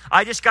what?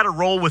 I just got to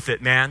roll with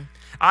it, man.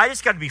 I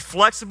just got to be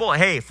flexible.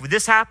 Hey, if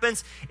this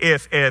happens,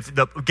 if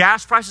the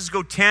gas prices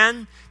go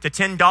 $10 to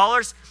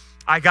 $10,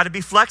 I got to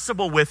be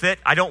flexible with it.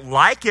 I don't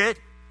like it,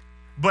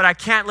 but I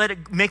can't let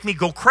it make me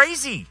go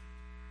crazy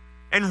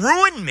and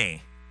ruin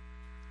me.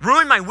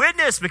 Ruin my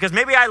witness, because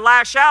maybe I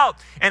lash out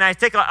and I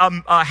take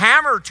a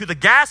hammer to the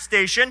gas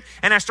station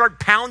and I start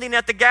pounding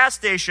at the gas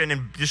station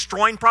and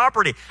destroying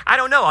property. I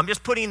don't know. I'm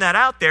just putting that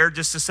out there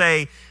just to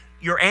say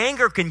your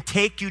anger can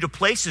take you to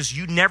places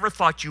you never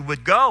thought you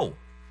would go.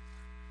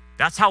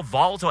 That's how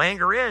volatile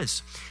anger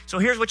is. So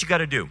here's what you got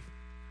to do.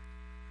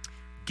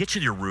 Get to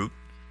your root.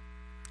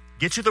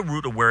 Get to the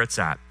root of where it's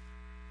at.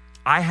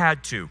 I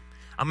had to.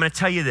 I'm going to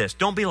tell you this.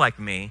 Don't be like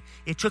me.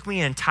 It took me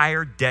an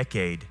entire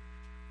decade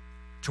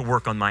to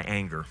work on my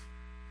anger.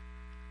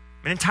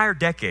 An entire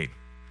decade.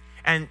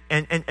 And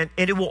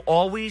it will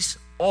always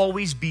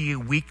be a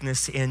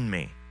weakness in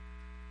me.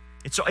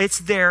 It's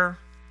there.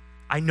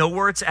 I know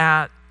where it's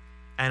at,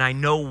 and I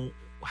know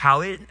how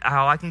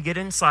I can get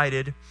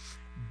incited.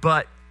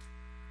 But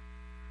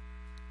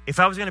if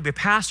I was going to be a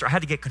pastor, I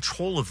had to get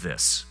control of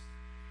this.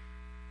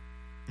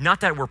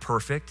 Not that we're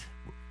perfect,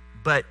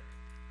 but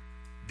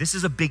this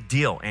is a big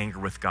deal, anger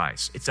with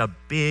guys. It's a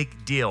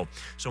big deal.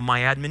 So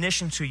my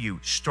admonition to you,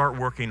 start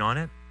working on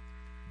it,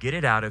 get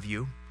it out of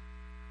you,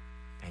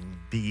 and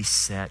be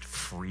set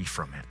free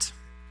from it.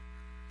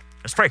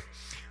 Let's pray.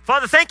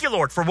 Father, thank you,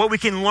 Lord, for what we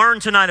can learn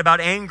tonight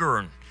about anger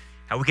and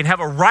how we can have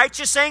a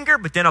righteous anger,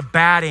 but then a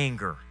bad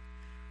anger.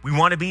 We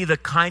want to be the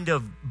kind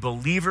of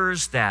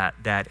believers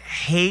that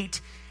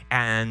hate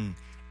and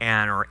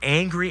are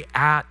angry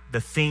at the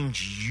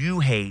things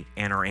you hate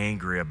and are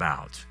angry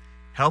about.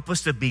 Help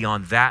us to be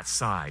on that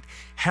side.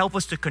 Help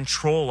us to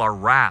control our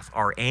wrath,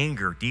 our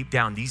anger deep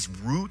down. These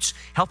roots,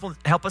 help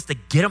us to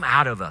get them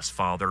out of us,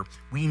 Father.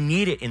 We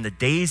need it in the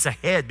days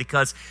ahead,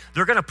 because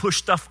they're going to push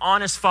stuff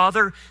on us,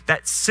 Father,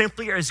 that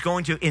simply is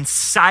going to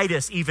incite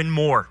us even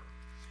more.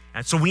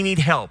 And so we need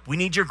help. We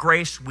need your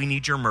grace. We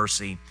need your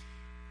mercy.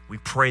 We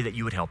pray that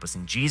you would help us.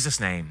 In Jesus'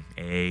 name,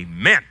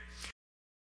 amen.